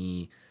limping,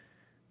 he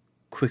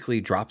quickly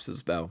drops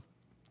his bow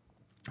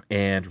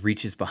and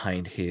reaches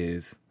behind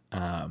his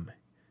back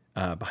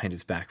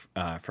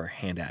for a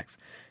hand axe,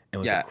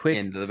 and with a quick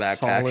into the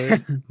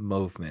backpack.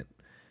 solid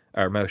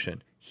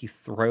motion, he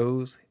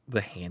throws the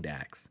hand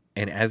axe,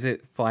 and as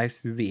it flies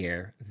through the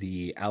air,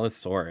 the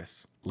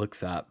Allosaurus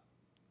looks up,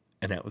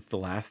 and that was the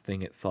last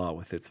thing it saw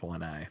with its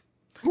one eye.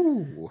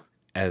 Ooh.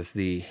 As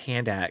the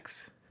hand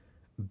axe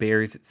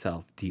buries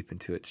itself deep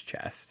into its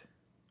chest,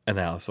 and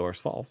the Allosaurus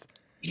falls.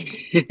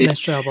 Nice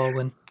job,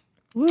 Alwyn.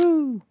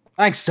 Woo!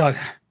 Thanks, Doug.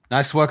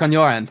 Nice work on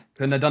your end.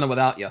 Couldn't have done it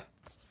without you.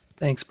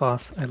 Thanks,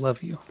 boss. I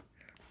love you.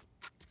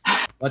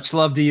 Much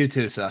love to you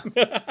too, sir.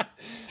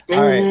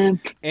 All right.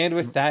 And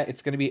with that,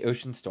 it's going to be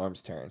Ocean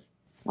Storm's turn.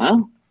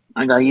 Well,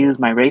 I gotta use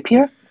my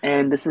rapier,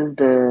 and this is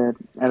the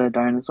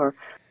dinosaur.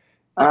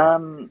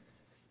 I'm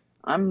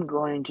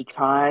going to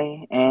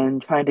try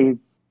to,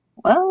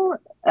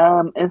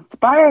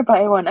 inspired by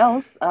everyone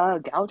else,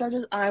 gouge out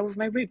his eye with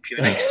my rapier,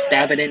 and I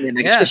stab it in, and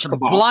I yes,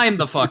 blind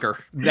the fucker.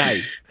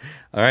 Nice.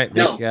 All right.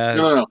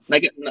 No,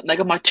 like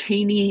a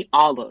martini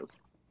olive.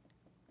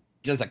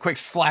 Just a quick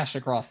slash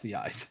across the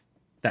eyes.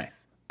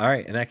 Nice. All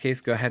right. In that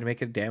case, go ahead and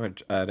make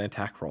an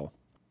attack roll.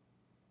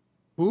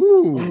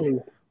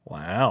 Ooh.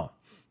 Wow.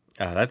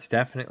 That's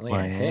definitely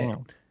a hit.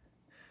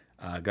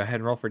 Go ahead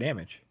and roll for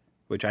damage,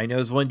 which I know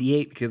is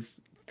 1d8 because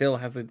Phil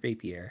has a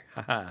rapier.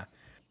 Haha.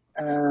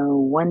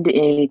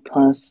 1d8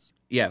 plus.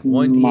 Yeah,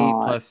 1d8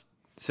 mod. plus.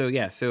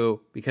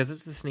 So because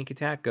it's a sneak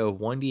attack, go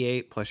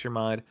 1d8 plus your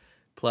mod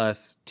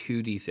plus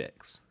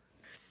 2d6.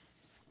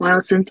 Well,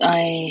 since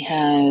I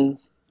have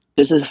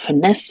this is a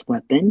finesse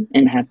weapon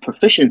and have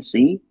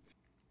proficiency,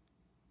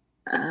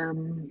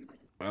 um,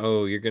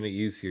 Oh, you're gonna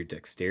use your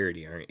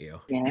dexterity, aren't you?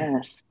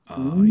 yes.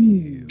 Oh,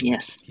 you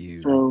Yes. you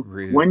So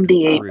rude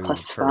 1d8 rude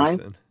plus 5,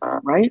 person.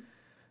 right?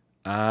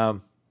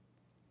 Um,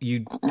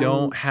 you Um,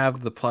 don't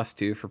have the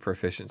 +2 for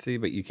proficiency,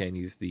 but you can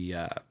use the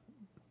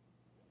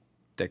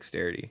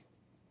dexterity.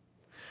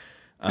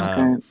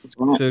 okay.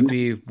 So it'd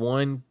be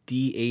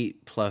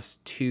 1d8 plus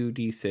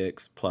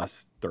 2d6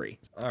 plus 3.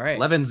 All right.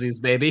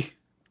 Levensies, baby.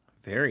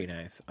 Very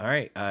nice. All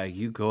right.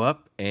 You go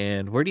up,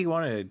 and where do you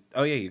want to?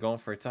 Oh yeah, you're going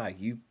for its eye.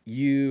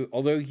 You.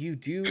 Although you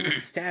do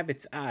stab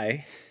its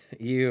eye,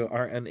 you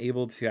are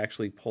unable to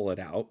actually pull it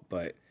out.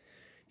 But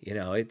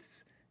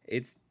it's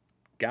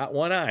got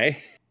one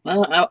eye.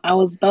 Well, I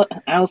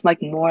was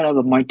like more of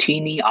a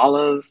martini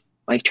olive,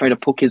 like try to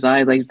poke his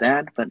eye like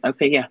that. But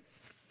okay, yeah.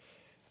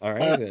 All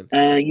right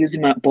then.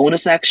 Using my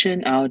bonus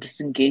action, I'll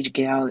disengage,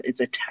 get out its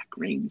attack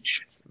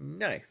range.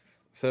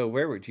 Nice. So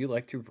where would you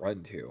like to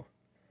run to?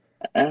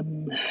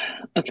 Um,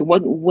 okay,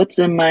 what's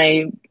in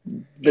my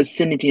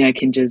vicinity? I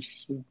can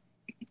just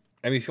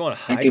I mean, if you want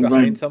to I hide can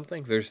behind run.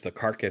 something, there's the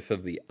carcass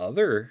of the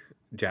other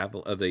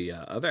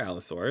other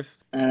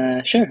Allosaurus.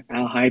 Sure,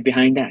 I'll hide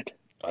behind that.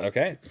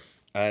 Okay.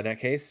 In that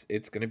case,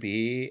 it's going to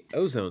be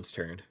Ozone's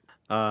turn.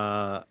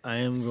 I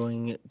am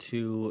going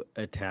to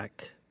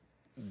attack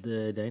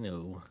the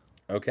dino.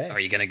 Okay. Are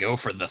you gonna go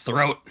for the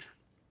throat?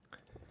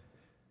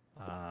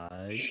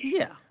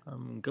 Yeah,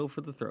 go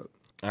for the throat.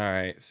 All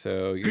right.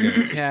 So you're going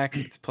to attack.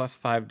 It's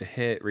 +5 to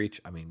hit, reach.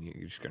 I mean,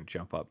 you're just going to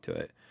jump up to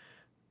it.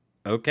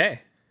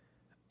 Okay.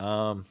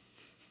 Go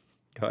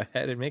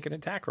ahead and make an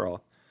attack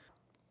roll.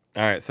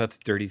 All right. So that's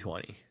dirty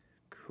 20.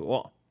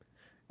 Cool.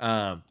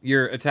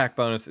 Your attack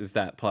bonus is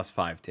that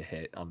 +5 to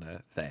hit on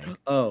the thing.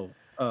 Oh,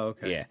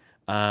 okay.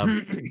 Yeah.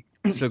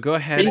 So go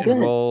ahead Pretty and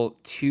good. roll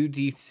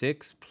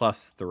 2d6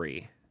 plus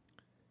 3.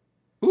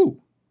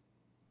 Ooh.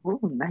 Oh,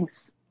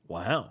 nice.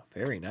 Wow,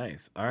 very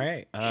nice. All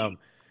right. Where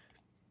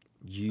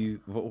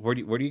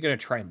are you gonna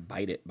try and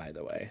bite it? By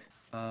the way.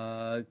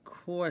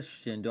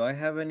 Question: do I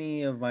have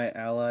any of my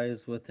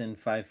allies within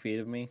 5 feet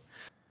of me?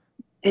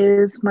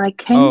 Is my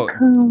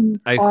Cancun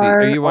I see.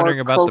 far Are you wondering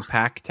or about close? the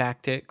pack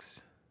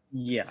tactics?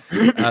 Yeah.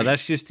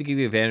 That's just to give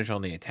you advantage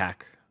on the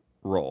attack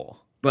roll.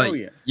 But Oh,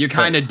 yeah. you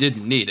kind of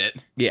didn't need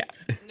it. Yeah.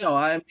 No,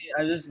 I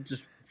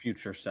just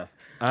future stuff.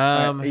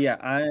 Yeah.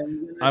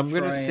 I'm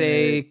gonna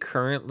say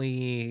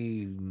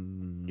currently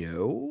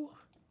no.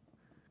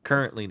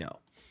 Currently no.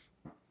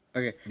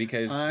 Okay.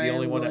 Because the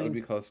only one that would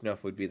be close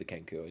enough would be the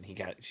Kenku, and he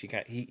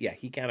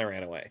kind of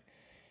ran away.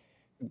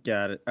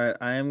 Got it. All right,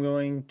 I am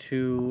going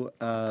to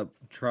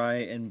try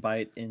and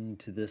bite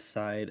into this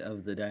side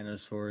of the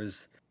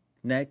dinosaur's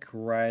neck,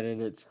 right at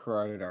its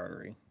carotid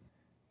artery.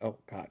 Oh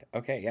God.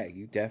 Okay. Yeah,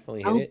 you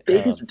definitely hit How it.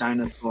 big is a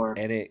dinosaur?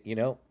 And it,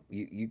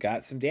 you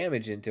got some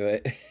damage into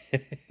it.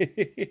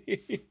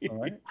 All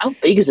right. How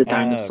big is a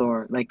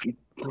dinosaur? Like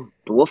the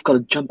wolf got to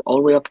jump all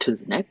the way up to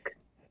his neck.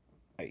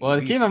 Well,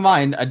 You'd be keep in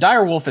mind, surprised. a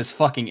dire wolf is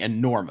fucking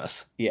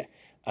enormous. Yeah.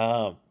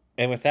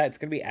 And with that, it's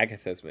gonna be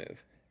Agatha's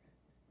move.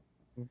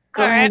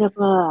 Go All right. ahead,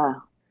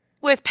 Abba.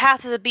 With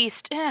Path of the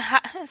Beast,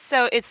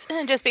 so it's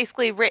just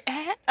basically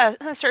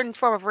a certain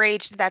form of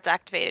rage that's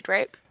activated,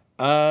 right?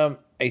 I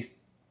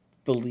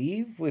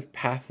believe with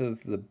Path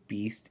of the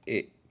Beast,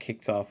 it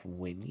kicks off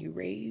when you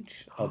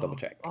rage. I'll double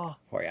check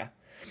for you.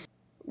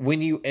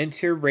 When you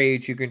enter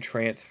rage, you can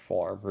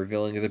transform,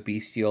 revealing the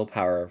bestial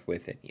power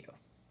within you.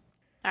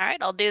 All right,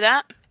 I'll do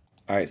that.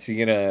 All right, so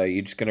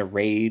you're just gonna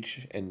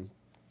rage and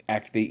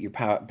activate your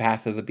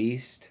Path of the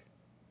Beast.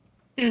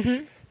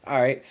 Mm-hmm.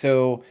 All right,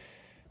 so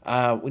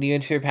when you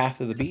enter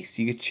Path of the Beast,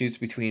 you get to choose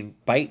between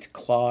bite,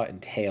 claw,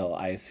 and tail.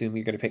 I assume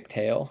you're gonna pick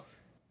tail.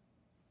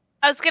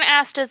 I was gonna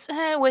ask,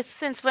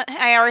 since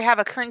I already have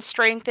a current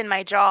strength in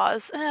my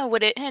jaws,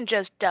 would it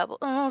just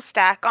double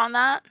stack on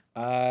that?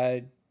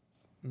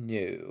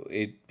 No,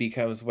 it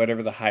becomes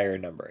whatever the higher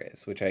number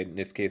is, which in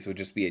this case would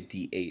just be a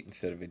D8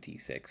 instead of a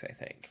D6, I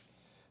think,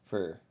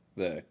 for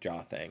the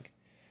jaw thing.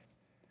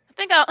 I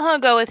think I'll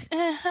go with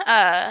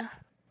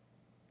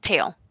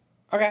tail.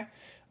 Okay.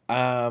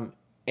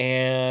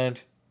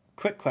 And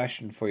quick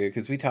question for you,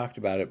 because we talked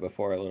about it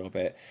before a little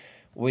bit.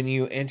 When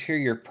you enter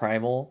your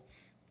primal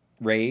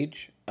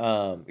rage,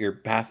 your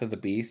Path of the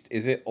Beast,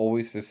 is it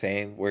always the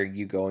same where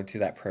you go into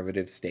that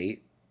primitive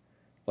state?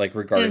 Like,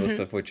 regardless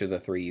of which of the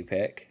three you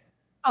pick?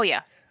 Oh,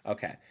 yeah.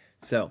 Okay.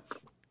 So,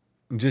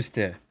 just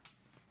to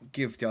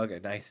give Doug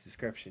a nice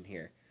description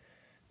here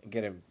and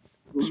get him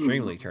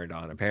extremely turned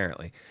on,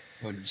 apparently.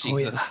 Oh,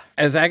 Jesus.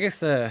 As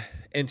Agatha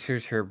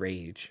enters her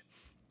rage,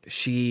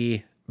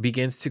 she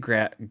begins to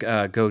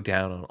go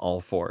down on all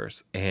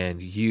fours,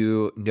 and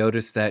you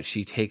notice that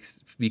she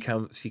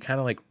kind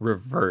of like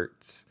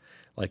reverts,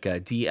 like a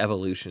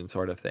de-evolution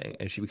sort of thing,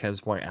 and she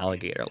becomes more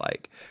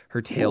alligator-like.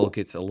 Her tail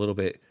gets a little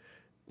bit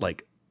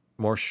like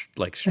more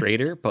like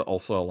straighter, but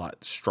also a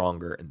lot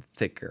stronger and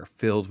thicker,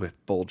 filled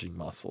with bulging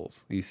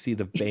muscles. You see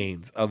the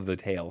veins of the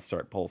tail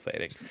start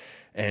pulsating,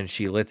 and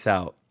she lets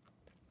out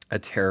a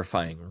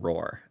terrifying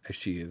roar as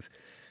she has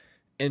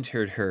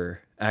activated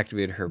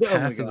her Oh my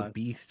Path of the God.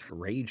 Beast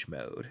rage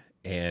mode,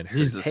 and her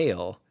Jesus.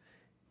 tail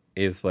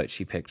is what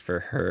she picked for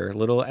her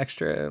little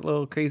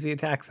crazy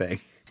attack thing.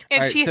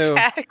 And Alright, she so-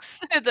 attacks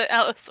the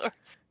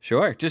Allosaurus.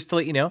 Sure, just to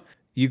let you know,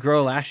 you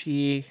grow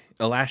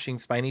a lashing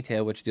spiny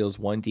tail, which deals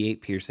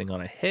 1d8 piercing on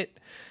a hit,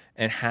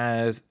 and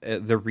has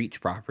the reach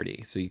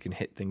property, so you can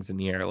hit things in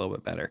the air a little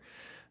bit better,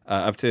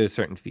 up to a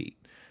certain feet.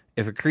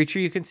 If a creature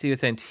you can see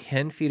within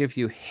 10 feet of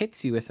you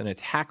hits you with an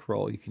attack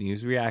roll, you can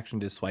use reaction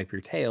to swipe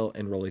your tail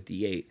and roll a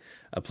d8,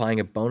 applying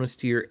a bonus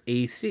to your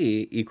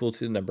AC equal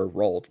to the number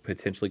rolled,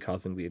 potentially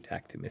causing the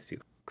attack to miss you.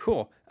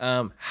 Cool.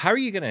 How are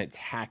you going to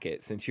attack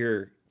it since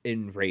you're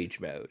in rage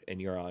mode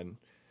and you're on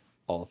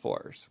all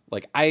fours?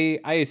 Like, I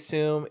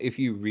assume if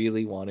you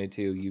really wanted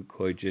to, you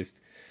could just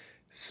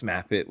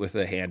smap it with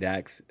a hand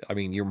axe. I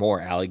mean, you're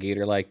more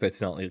alligator-like, but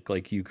it's not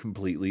like you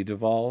completely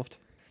devolved.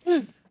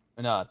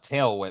 No,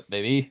 tail whip,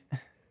 baby.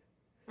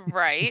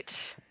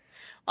 Right.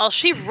 Well,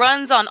 she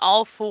runs on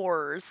all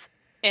fours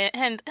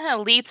and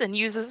leaps and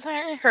uses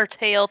her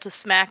tail to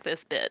smack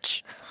this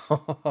bitch.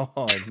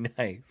 Oh,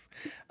 nice.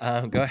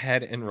 Go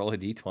ahead and roll a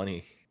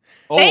d20.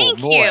 Oh,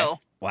 Thank boy. you.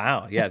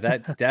 Wow, yeah,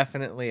 that's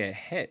definitely a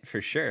hit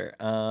for sure.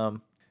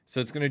 So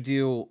it's going to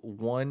do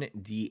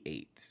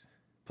 1d8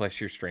 plus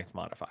your strength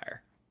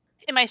modifier.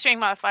 And my strength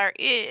modifier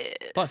is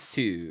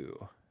 +2.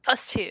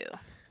 +2.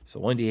 So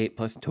 1d8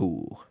 plus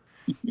 2.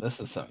 This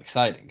is some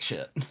exciting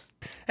shit.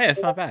 Hey,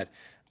 it's not bad.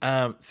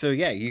 So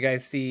yeah, you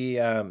guys see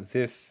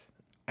this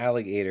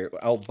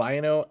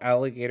albino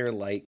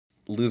alligator-like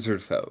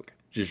lizard folk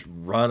just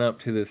run up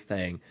to this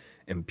thing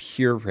in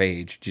pure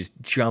rage, just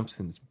jumps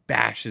and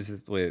bashes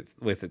it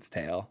with its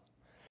tail.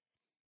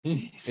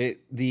 Jeez.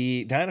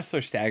 The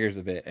dinosaur staggers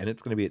a bit, and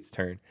it's going to be its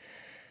turn.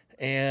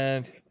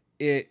 And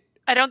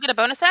I don't get a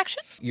bonus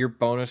action? your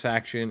bonus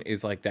action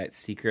is like that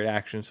secret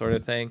action sort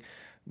of thing.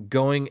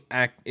 Going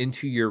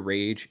into your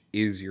rage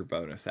is your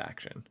bonus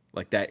action.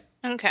 Like that,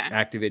 Okay.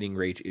 activating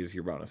rage is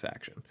your bonus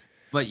action.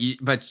 But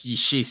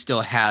she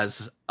still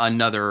has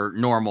another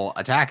normal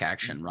attack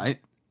action, right?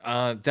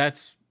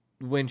 That's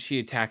when she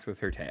attacked with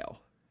her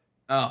tail.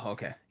 Oh,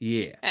 okay.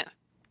 Yeah.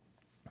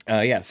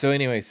 Yeah. Yeah. So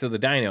anyway, so the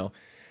dino,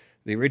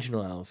 the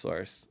original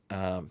Allosaurus,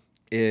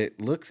 it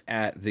looks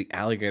at the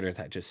alligator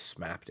that just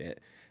smacked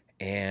it,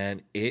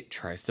 and it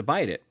tries to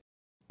bite it.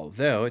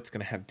 Although it's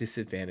going to have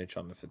disadvantage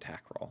on this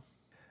attack roll.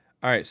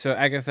 All right, so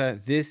Agatha,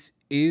 this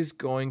is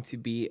going to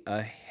be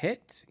a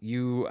hit.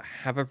 You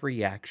have a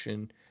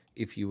reaction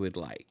if you would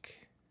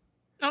like.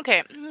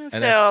 Okay. And So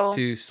that's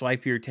to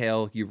swipe your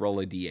tail, you roll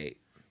a d8.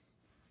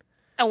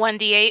 a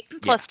 1d8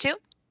 plus 2.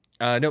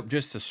 Nope,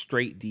 just a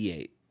straight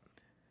d8.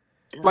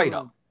 Right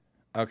up.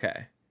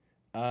 Okay.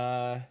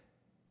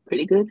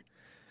 Pretty good.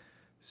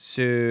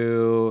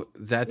 So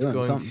that's Doing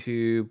going something.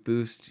 to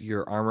boost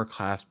your armor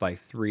class by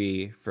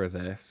 3 for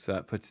this. So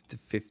that puts it to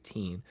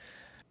 15.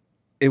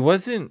 It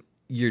wasn't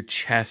your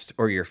chest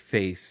or your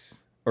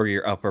face or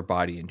your upper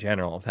body in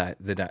general that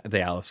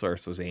the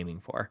Allosaurus was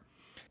aiming for.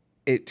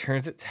 It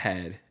turns its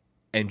head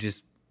and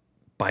just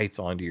bites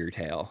onto your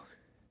tail.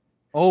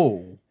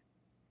 Oh.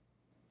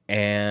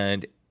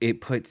 And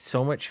it puts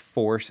so much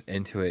force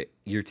into it,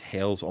 your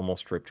tail's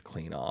almost ripped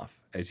clean off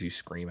as you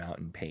scream out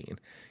in pain.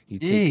 You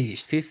take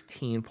Jeez.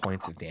 15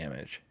 points of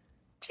damage.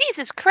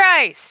 Jesus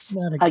Christ.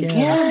 Not again.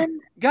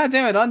 Again? God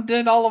damn it,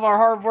 undid all of our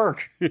hard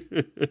work.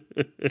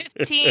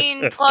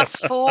 15 plus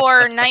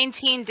 4,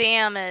 19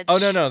 damage. Oh,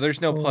 no, there's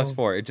no plus Oh.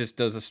 4. It just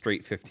does a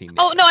straight 15 damage.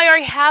 Oh, no, I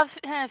already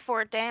have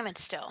 4 damage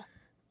still.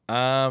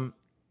 Um,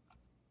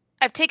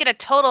 I've taken a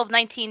total of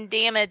 19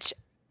 damage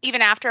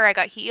even after I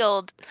got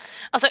healed.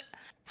 Also,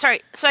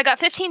 sorry. So I got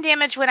 15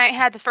 damage when I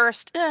had the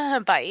first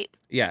bite.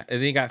 yeah, and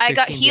then you got 15 I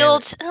got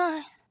healed,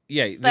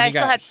 Yeah, then but I you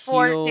still got had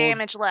 4 healed.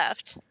 damage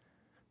left.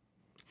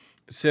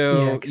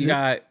 So Yeah, 'cause you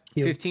got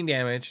healed. 15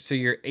 damage. So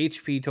your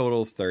HP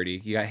total is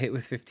 30. You got hit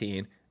with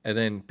 15, and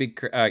then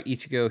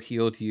Ichigo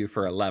healed you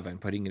for 11,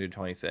 putting you to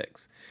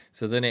 26.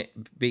 So then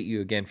it beat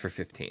you again for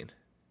 15.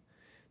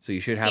 So you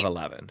should have Yeah.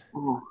 11.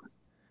 Oh,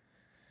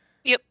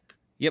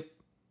 Yep.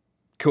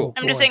 Cool.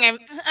 I'm just boy. saying,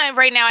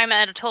 right now I'm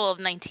at a total of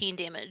 19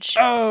 damage.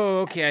 Oh,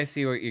 okay. I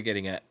see what you're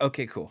getting at.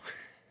 Okay, cool.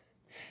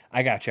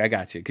 I got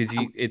you. Because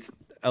it's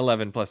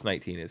 11 plus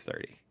 19 is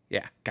 30.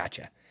 Yeah,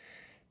 gotcha.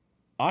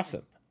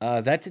 Awesome.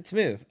 That's its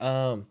move.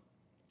 Doug,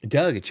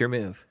 it's your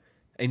move.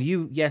 And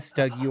yes,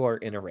 Doug, you are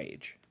in a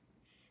rage.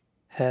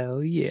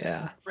 Hell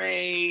yeah.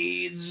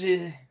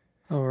 Rage.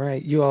 All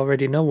right, you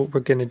already know what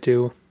we're gonna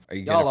do. Are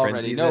you Y'all gonna already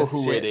frenzy know this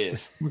who shit? it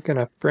is. We're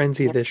gonna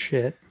frenzy this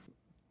shit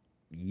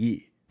Yeah.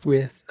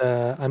 with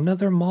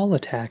another maul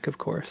attack, of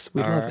course.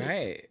 We love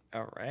it.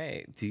 All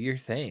right. Do your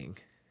thing.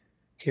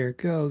 Here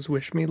goes.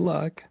 Wish me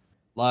luck.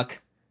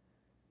 Luck.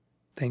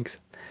 Thanks.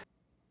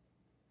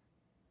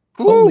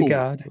 Ooh. Holy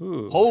God.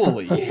 Ooh.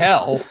 Holy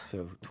hell.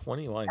 So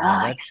 21. Yeah,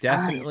 that's Nice,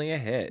 definitely nice. a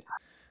hit.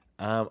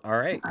 All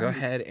right. Go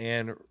ahead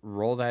and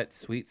roll that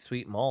sweet,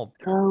 sweet maul.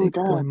 oh, Big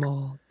boy Doug.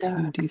 maul.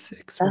 Doug,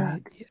 2d6, Doug.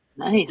 right? Yeah.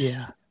 Nice.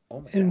 Yeah.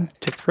 Oh my And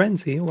god. to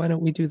frenzy, why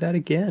don't we do that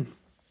again?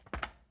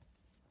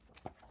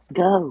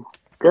 Go,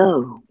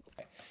 go.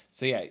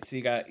 So yeah, so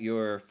you got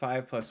your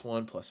 5 plus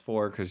 1 plus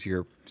 4 because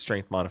your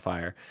strength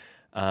modifier.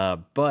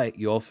 But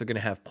you're also going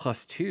to have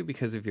plus 2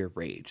 because of your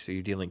rage. So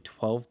you're dealing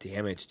 12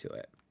 damage to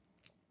it.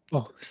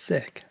 Oh,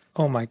 sick.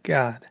 Oh my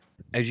god.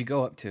 As you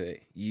go up to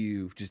it,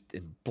 you just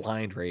in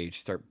blind rage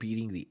start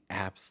beating the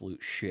absolute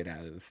shit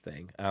out of this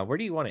thing. Where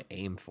do you want to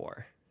aim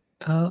for?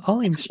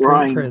 I'll aim It's straight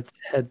for flying. its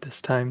head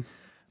this time.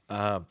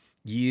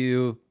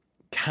 You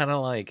kind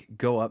of like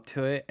go up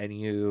to it and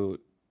you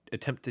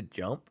attempt to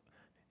jump.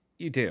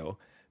 You do,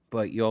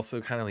 but you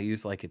also kind of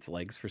use like its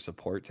legs for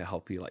support to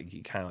help you. Like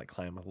you kind of like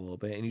climb up a little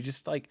bit, and you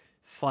just like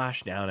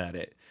slash down at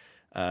it,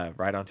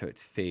 right onto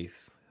its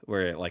face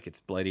where like its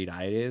bloodied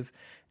eye is,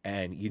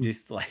 and you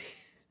just like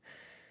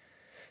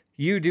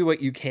you do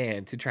what you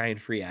can to try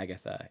and free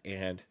Agatha.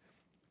 And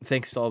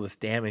thanks to all this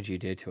damage you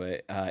did to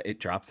it, it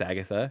drops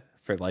Agatha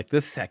for like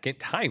the second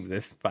time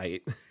this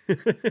fight.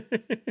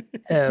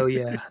 Hell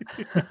yeah.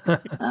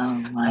 Oh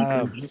my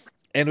Um, goodness.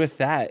 And with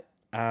that,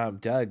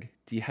 Doug,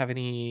 do you have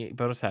any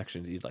bonus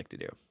actions you'd like to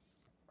do?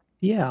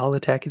 Yeah, I'll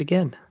attack it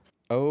again.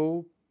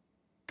 Oh,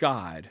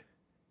 God.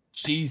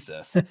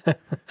 Jesus.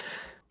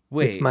 Wait.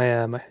 With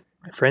my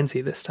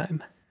frenzy this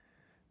time.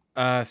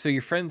 So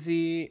your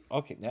frenzy.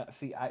 Okay, now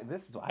see,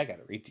 this is why I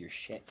gotta read your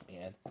shit,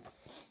 man.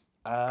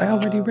 I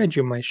already read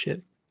you my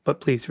shit,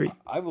 but please read.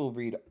 I will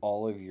read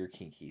all of your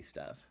kinky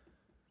stuff.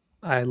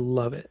 I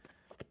love it.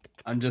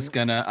 I'm just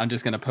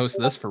gonna post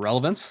this for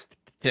relevance.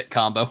 Hit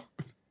combo.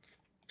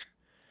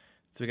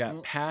 So we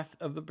got Path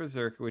of the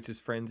Berserker, which is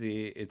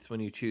frenzy. It's when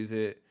you choose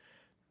it,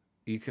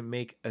 you can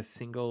make a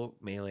single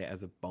melee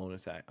as a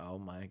bonus act. Oh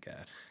my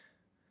god.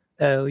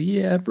 Hell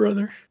yeah,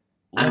 brother.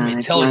 Let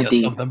me tell you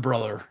something,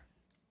 brother.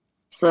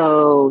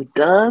 So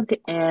Doug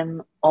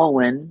and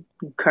Owen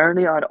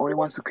currently are the only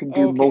ones who can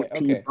do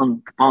Okay.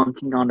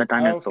 bonking on the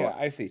dinosaur. Okay,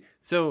 I see.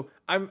 So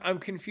I'm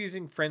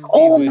confusing frenzy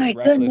Oh with my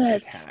reckless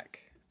goodness. attack.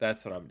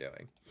 That's what I'm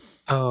doing.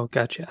 Oh,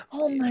 gotcha.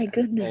 Oh my Yeah.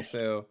 goodness.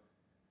 Also,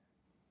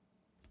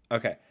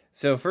 okay.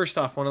 So first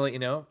off, want to let you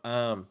know,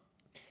 I'm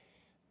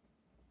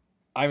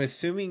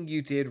assuming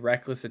you did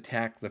reckless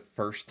attack the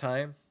first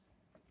time,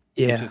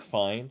 which Yeah. is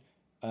fine.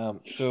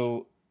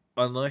 So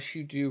unless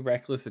you do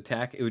reckless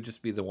attack, it would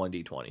just be the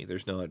 1d20.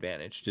 There's no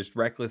advantage. Just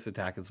reckless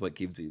attack is what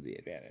gives you the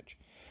advantage.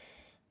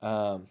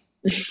 And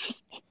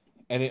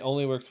it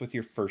only works with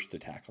your first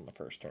attack on the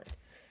first turn.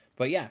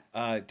 But yeah,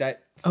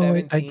 that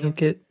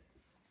 17.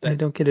 I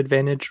don't get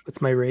advantage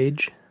with my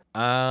rage.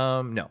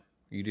 No,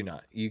 you do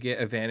not. You get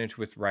advantage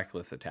with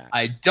reckless attack.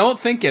 I don't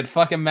think it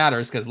fucking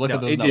matters because look No,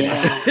 at those it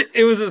numbers. did.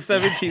 It was a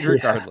 17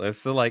 regardless.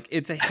 So like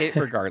it's a hit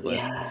regardless.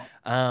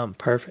 Yeah.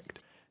 Perfect.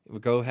 We'll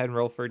go ahead and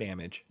roll for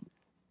damage.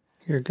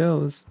 Here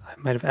goes. I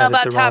might have I don't know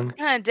added about the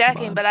wrong. top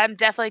decking, mod. but I'm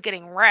definitely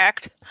getting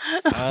wrecked.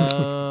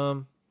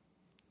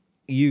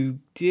 You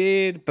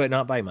did, but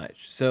not by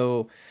much.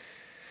 So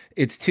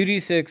it's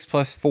 2d6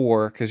 plus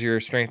 4 because your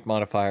strength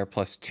modifier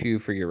plus 2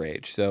 for your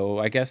rage. So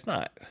I guess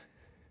not.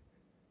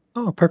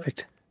 Oh,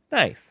 perfect.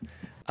 Nice.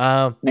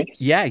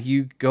 Nice. Yeah,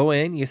 you go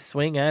in, you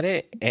swing at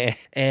it,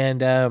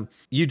 and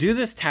you do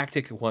this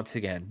tactic once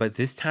again, but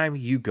this time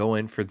you go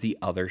in for the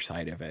other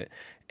side of it,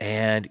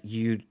 and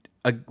you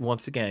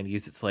once again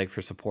use its leg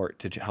for support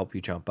to help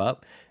you jump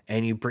up,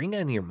 and you bring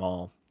in your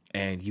maul,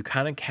 and you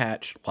kind of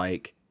catch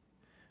like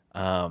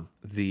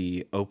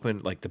the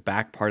open, like the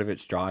back part of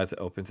its jaw as it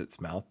opens its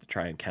mouth to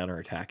try and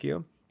counterattack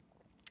you.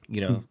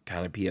 You know,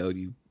 kind of PO'd,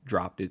 you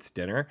dropped its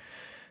dinner.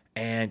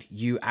 And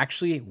you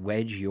actually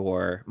wedge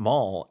your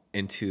maul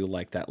into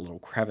like that little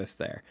crevice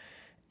there.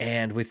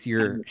 And with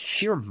your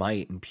sheer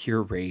might and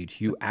pure rage,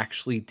 you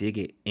actually dig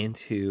it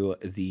into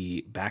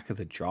the back of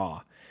the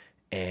jaw.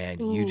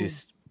 And you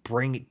just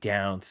bring it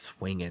down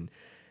swinging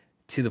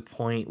to the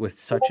point with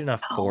such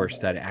enough force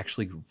that it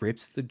actually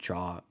rips the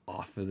jaw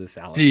off of this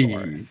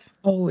Allosaurus.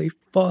 Holy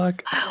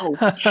fuck.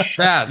 Ouch.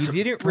 That's You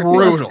didn't rip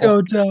brutal. Let's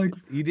go, Doug.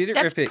 You didn't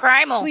That's rip it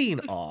primal. clean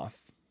off.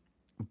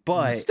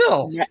 But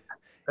Still, Yeah,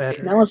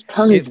 Better. now his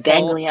tongue is It's all-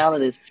 dangling out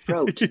of his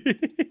throat.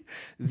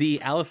 the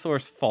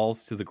Allosaurus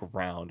falls to the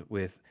ground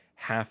with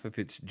half of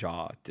its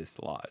jaw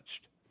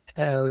dislodged.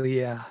 Hell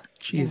yeah.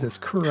 Jesus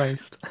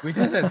Christ. we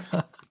did it.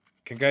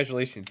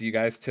 Congratulations, you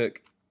guys took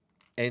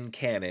end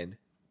cannon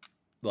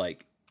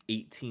like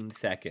 18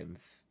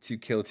 seconds to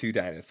kill 2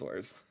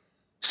 dinosaurs.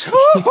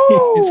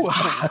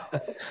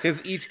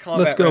 Because each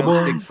combat go, round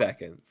boys. 6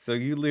 seconds. So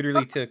you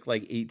literally took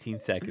like 18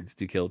 seconds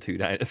to kill 2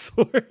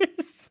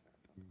 dinosaurs.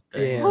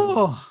 Damn.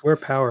 Oh, We're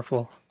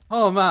powerful.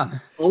 oh man.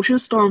 Ocean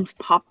storms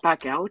pop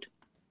back out,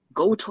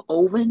 go to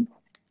Owen,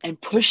 and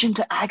push him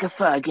to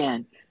Agatha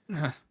again.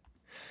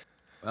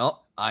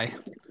 Well, I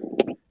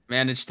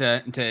managed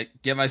to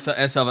get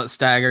myself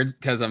staggered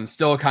because I'm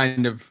still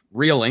kind of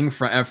reeling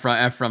from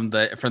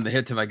the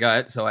hit to my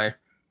gut. So I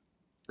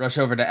rush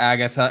over to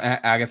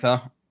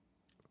Agatha,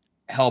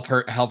 help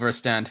her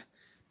stand.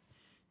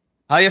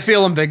 How you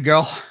feeling, big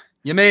girl?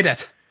 You made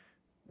it.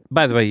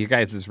 By the way, you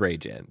guys'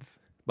 rage ends.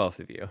 Both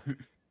of you.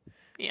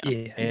 Yeah.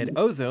 Yeah. And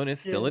Ozone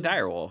is still a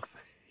direwolf.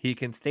 He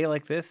can stay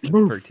like this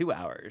for 2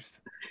 hours.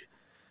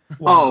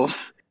 Oh,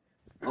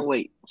 Oh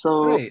wait,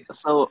 so Right.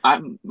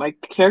 I'm my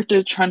character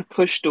is trying to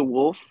push the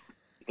wolf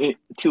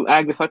to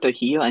Agatha to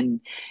heal, and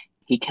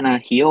he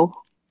cannot heal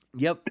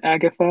Yep.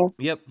 Agatha.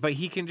 Yep. But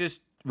he can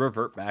just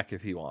revert back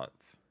if he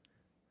wants.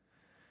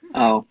 Oh,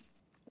 All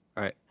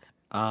right.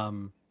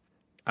 I'm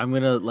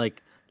gonna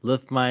like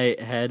lift my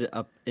head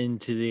up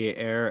into the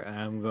air, and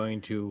I'm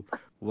going to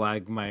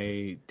wag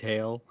my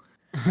tail,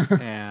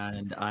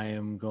 and I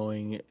am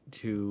going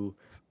to.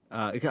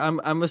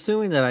 I'm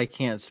assuming that I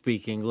can't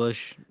speak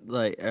English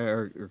like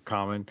or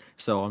common,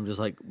 so I'm just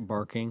like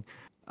barking.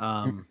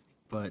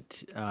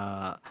 But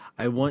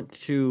I want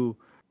to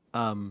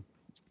um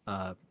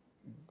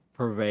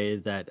purvey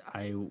that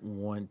I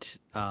want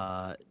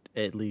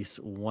at least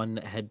one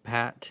head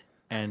pat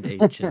and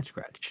a chin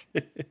scratch.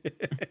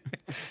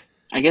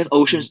 I guess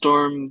Ocean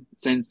Storm,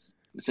 since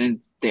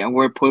they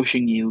were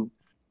pushing you,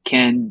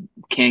 can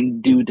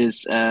do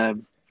this.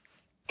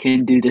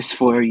 Can do this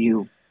for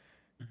you,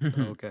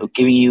 Okay. so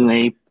giving you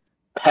a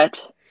pet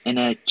and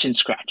a chin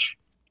scratch.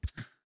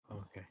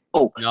 Okay.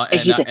 Oh, No, and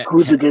he said,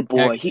 "Who's a good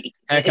boy?"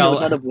 heck, in I'll-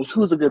 another voice,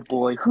 "Who's a good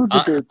boy? Who's a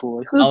I- good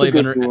boy? Who's a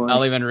good boy?"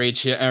 I'll even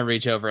reach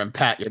over and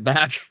pat your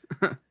back.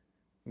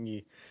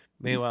 Yeah.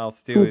 Meanwhile,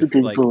 Stu Who's a is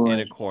good like boy? in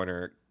a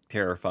corner,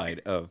 terrified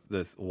of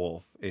this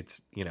wolf.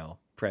 It's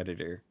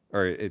predator,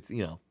 or it's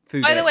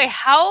food. By the way,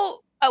 how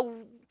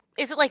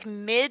is it like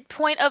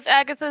midpoint of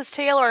Agatha's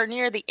tail or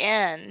near the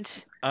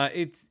end?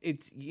 It's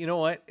you know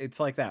what? It's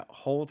like that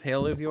whole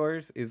tail of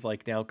yours is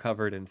like now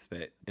covered in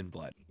spit and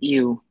blood.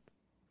 You.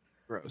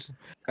 Gross.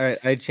 All right,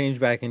 I change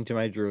back into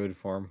my druid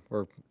form.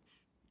 Or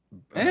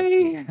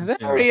Hey, there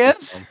general he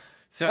is. form.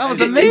 So That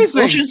was as- amazing. Is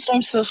Ocean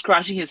Storm still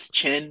scratching his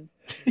chin?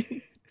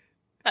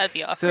 That'd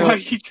be awesome. So- Why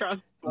he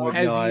transformed?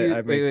 As No, you-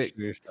 I wait, make wait.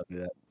 sure you stop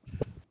that.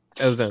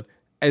 Ozone,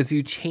 as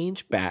you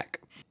change back,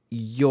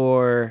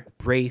 your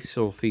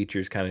racial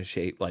features kind of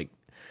shape like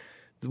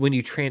when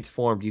you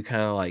transformed. You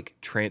kind of like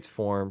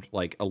transformed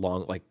like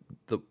along like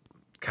the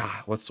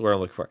what's the word I'm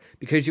looking for?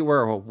 Because you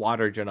were a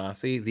water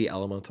genasi, the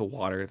elemental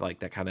water like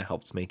that kind of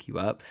helps make you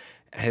up.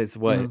 Is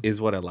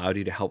what allowed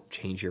you to help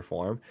change your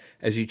form.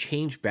 As you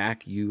change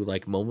back, you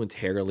like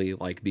momentarily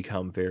like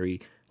become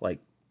very like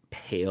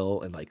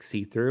pale and like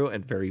see through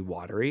and very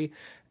watery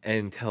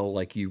until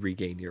like you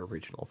regain your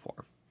original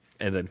form.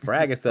 And then for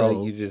Agatha,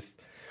 Bro.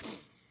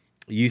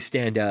 you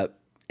stand up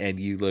and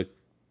you look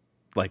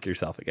like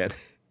yourself again.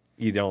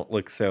 You don't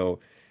look so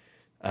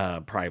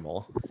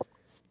primal,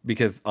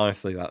 because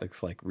honestly, that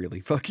looks like really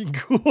fucking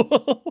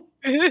cool.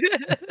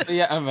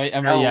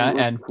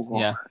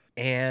 Cool.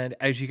 And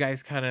as you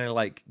guys kind of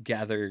like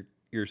gather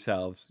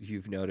yourselves,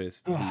 you've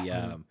noticed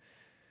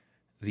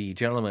the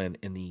gentleman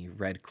in the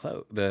red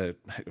cloak, the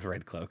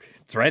red cloak,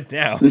 it's red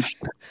now.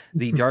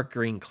 The dark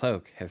green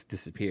cloak has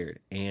disappeared,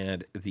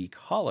 and the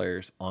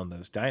collars on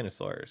those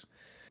dinosaurs,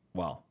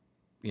 well,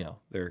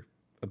 they're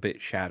a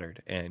bit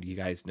shattered, and you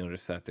guys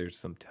notice that there's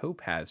some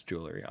topaz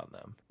jewelry on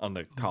them, on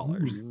the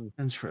collars.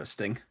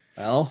 Interesting.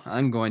 Well,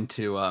 I'm going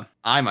to.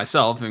 I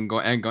myself am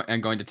going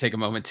to take a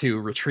moment to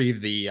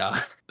retrieve the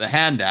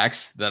hand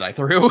axe that I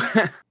threw.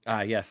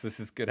 Yes, this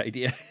is a good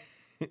idea.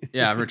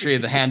 Yeah,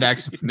 retrieve the hand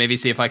axe. Maybe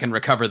see if I can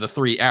recover the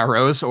 3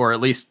 arrows, or at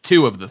least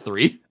 2 of the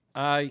 3.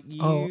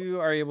 You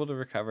are able to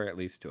recover at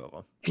least 2 of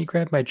them. Can you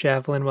grab my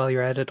javelin while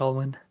you're at it,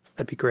 Alwyn?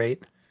 That'd be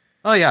great.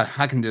 Oh yeah,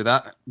 I can do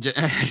that. Just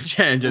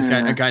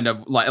kind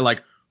of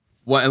like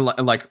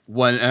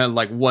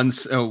one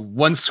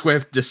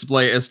swift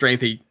display of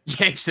strength. He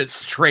yanks it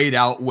straight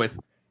out with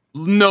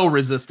no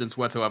resistance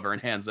whatsoever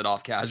and hands it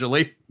off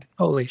casually.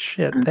 Holy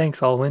shit.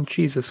 Thanks, Alwyn.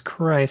 Jesus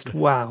Christ.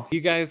 Wow. You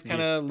guys kind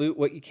of loot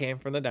what you can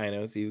from the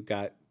dinos. You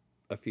got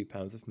a few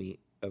pounds of meat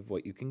of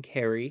what you can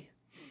carry,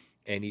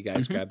 and you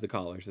guys grab the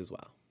collars as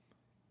well.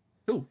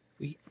 Cool.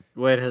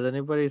 Wait, has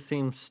anybody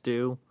seen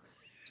Stu?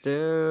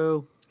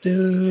 Stu.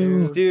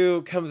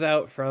 Stu comes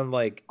out from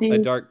like a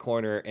dark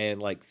corner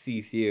and like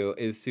sees you,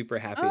 is super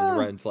happy, and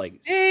runs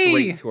like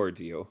straight towards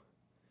you.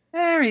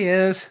 There he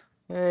is.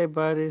 Hey,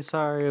 buddy.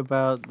 Sorry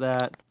about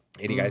that.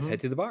 And you guys head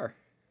to the bar.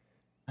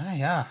 Ah,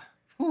 yeah.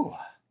 Whew.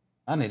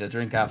 I need a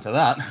drink after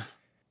that.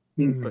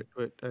 Wait,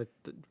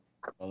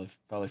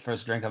 Probably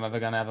first drink I'm ever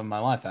gonna have in my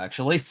life,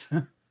 actually.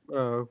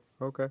 oh,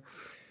 okay.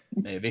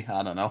 Maybe,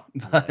 I don't know.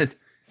 But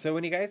So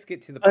when you guys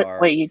get to the bar,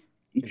 Wait,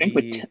 you drink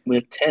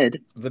with Ted.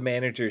 the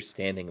manager's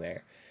standing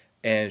there,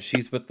 and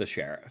she's with the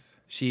sheriff.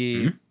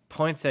 She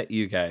points at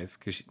you guys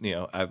because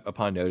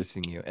upon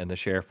noticing you, and the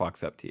sheriff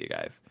walks up to you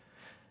guys.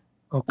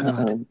 Oh,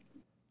 God.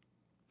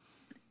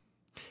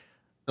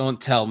 don't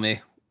tell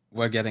me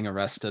we're getting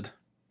arrested.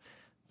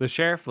 The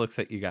sheriff looks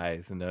at you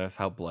guys and notices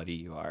how bloody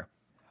you are.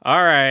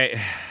 All right.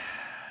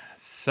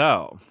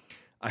 So,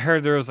 I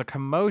heard there was a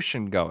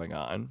commotion going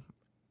on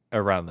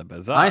around the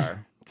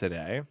bazaar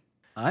today.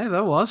 Aye,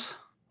 there was.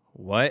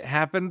 What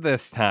happened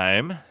this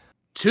time?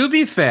 To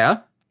be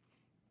fair,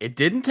 it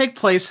didn't take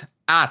place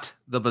at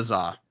the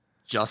bazaar,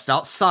 just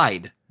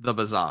outside the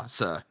bazaar,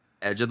 sir.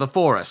 Edge of the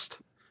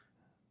forest.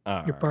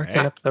 You're barking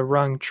up the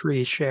wrong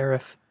tree,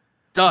 Sheriff.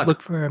 Doug.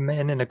 Look for a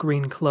man in a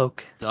green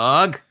cloak.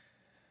 Doug.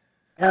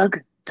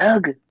 Doug,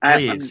 Doug.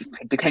 Please.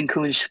 The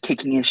Cancun's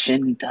kicking his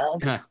shin.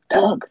 Doug. Huh.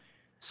 Doug.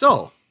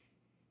 So,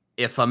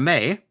 if I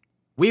may,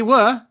 we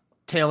were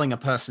tailing a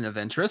person of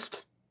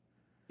interest.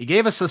 He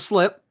gave us a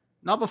slip,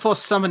 not before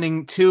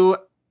summoning 2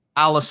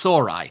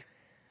 Allosauri,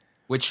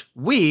 which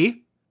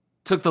we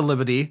took the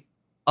liberty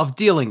of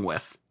dealing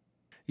with.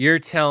 You're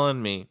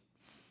telling me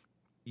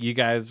you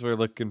guys were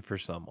looking for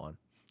someone.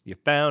 You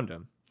found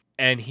him,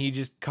 and he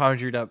just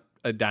conjured up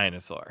a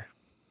dinosaur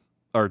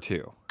or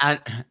 2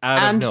 out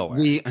of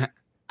nowhere.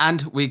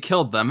 We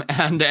killed them,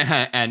 and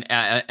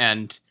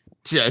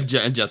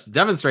just to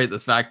demonstrate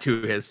this fact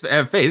to his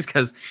face,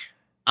 because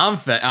I'm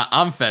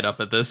fed up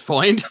at this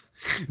point.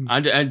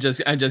 I'm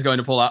just going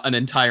to pull out an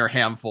entire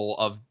handful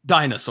of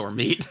dinosaur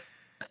meat.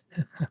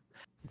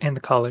 And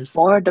the collars.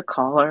 Or the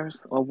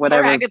collars, or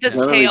whatever. Or Agatha's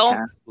literally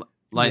tail.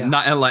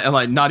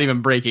 can. Not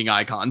even breaking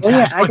eye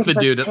contact with the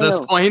dude at this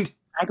point.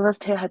 Agatha's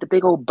tail had the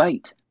big old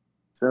bite,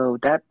 so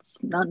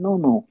that's not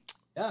normal.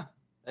 Yeah.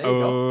 There you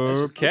go.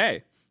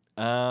 Okay.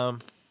 All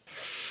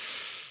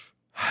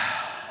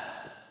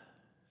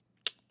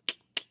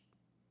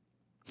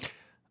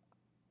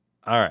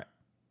right.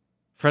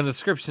 From the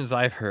descriptions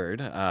I've heard,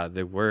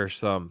 there were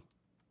some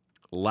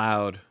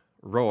loud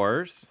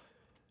roars,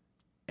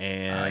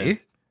 and Aye.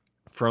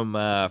 from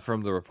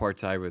the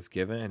reports I was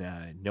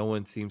given, no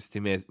one seems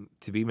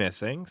to be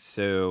missing.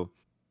 So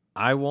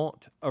I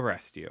won't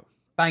arrest you.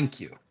 Thank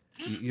you.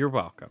 You're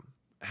welcome.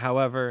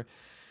 However,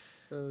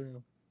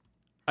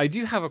 I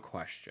do have a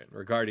question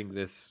regarding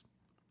this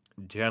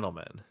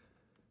gentleman,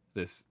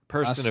 this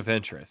person of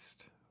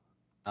interest.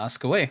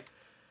 Ask away.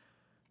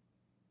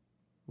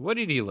 What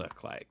did he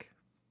look like?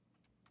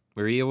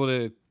 Were you able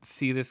to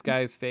see this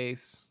guy's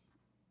face?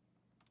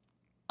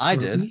 I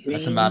did.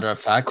 As a matter of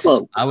fact,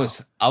 Close. I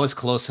was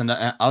close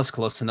enough. I was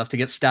close enough to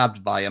get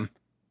stabbed by him.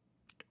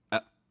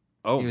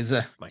 Oh, He was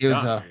my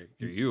God.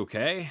 Are you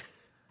okay?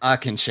 I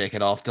can shake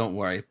it off. Don't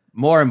worry.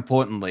 More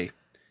importantly,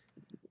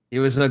 he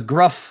was a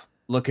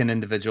gruff-looking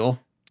individual,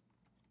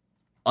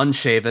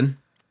 unshaven.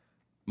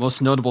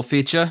 Most notable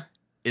feature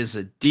is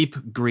a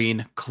deep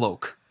green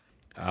cloak.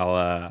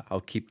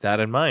 I'll keep that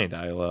in mind.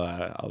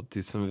 I'll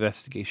do some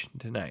investigation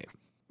tonight.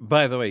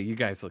 By the way, you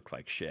guys look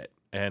like shit,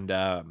 and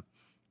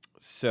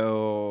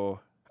so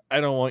I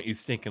don't want you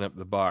stinking up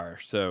the bar.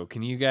 So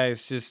can you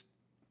guys just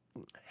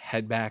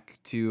head back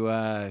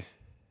to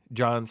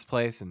John's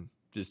place and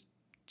just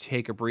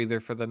take a breather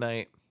for the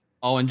night?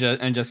 Oh, and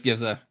just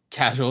gives a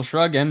casual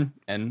shrug and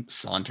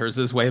saunters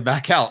his way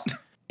back out.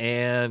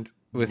 And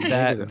with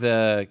that,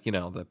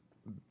 the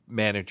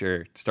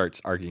manager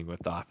starts arguing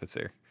with the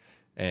officer,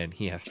 and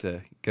he has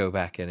to go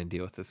back in and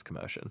deal with this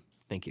commotion.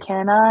 Thank you.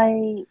 Can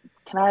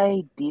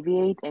I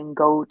deviate and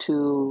go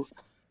to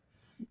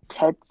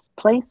Ted's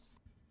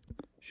place?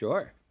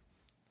 Sure.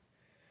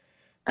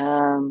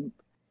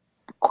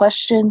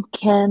 Question: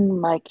 can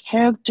my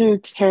character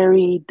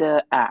carry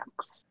the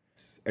axe?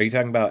 Are you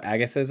talking about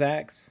Agatha's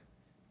axe?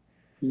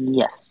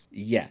 Yes.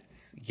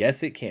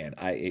 Yes, it can.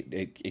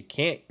 It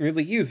can't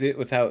really use it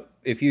without.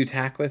 If you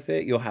attack with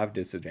it, you'll have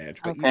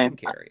disadvantage, but Okay. you can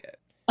carry it.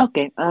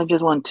 Okay, I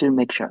just want to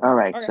make sure. All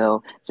right, Okay.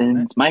 so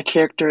since my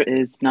character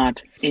is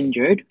not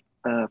injured,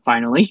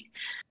 finally,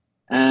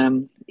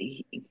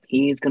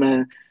 he's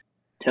gonna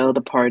tell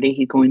the party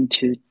he's going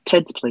to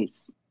Ted's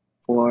place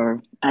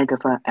for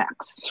Agatha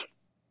Axe.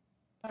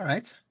 All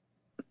right.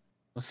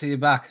 We'll see you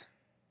back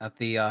at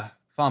the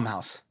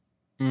farmhouse.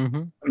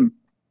 Mm-hmm.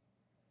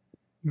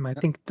 I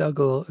think Doug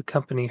will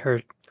accompany her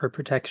for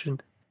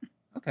protection.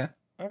 Okay.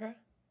 Okay.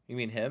 You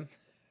mean him?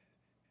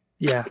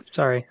 Yeah,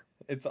 sorry.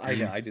 I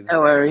know. I do the No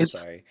same. worries.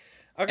 I'm sorry.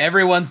 Okay.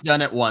 Everyone's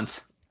done it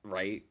once.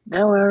 Right.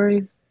 No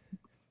worries.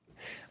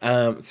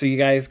 So you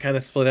guys kind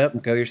of split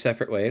up, go your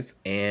separate ways,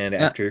 and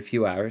after a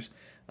few hours,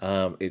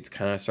 it's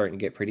kind of starting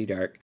to get pretty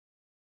dark.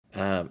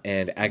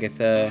 And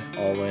Agatha,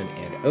 Alwyn,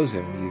 and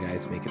Ozone, you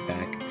guys make it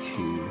back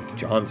to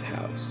John's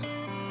house,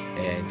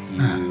 and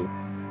you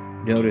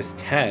notice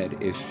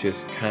Ted is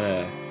just kind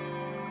of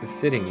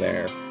sitting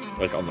there,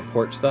 like on the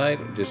porch side,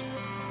 just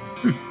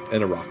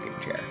in a rocking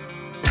chair.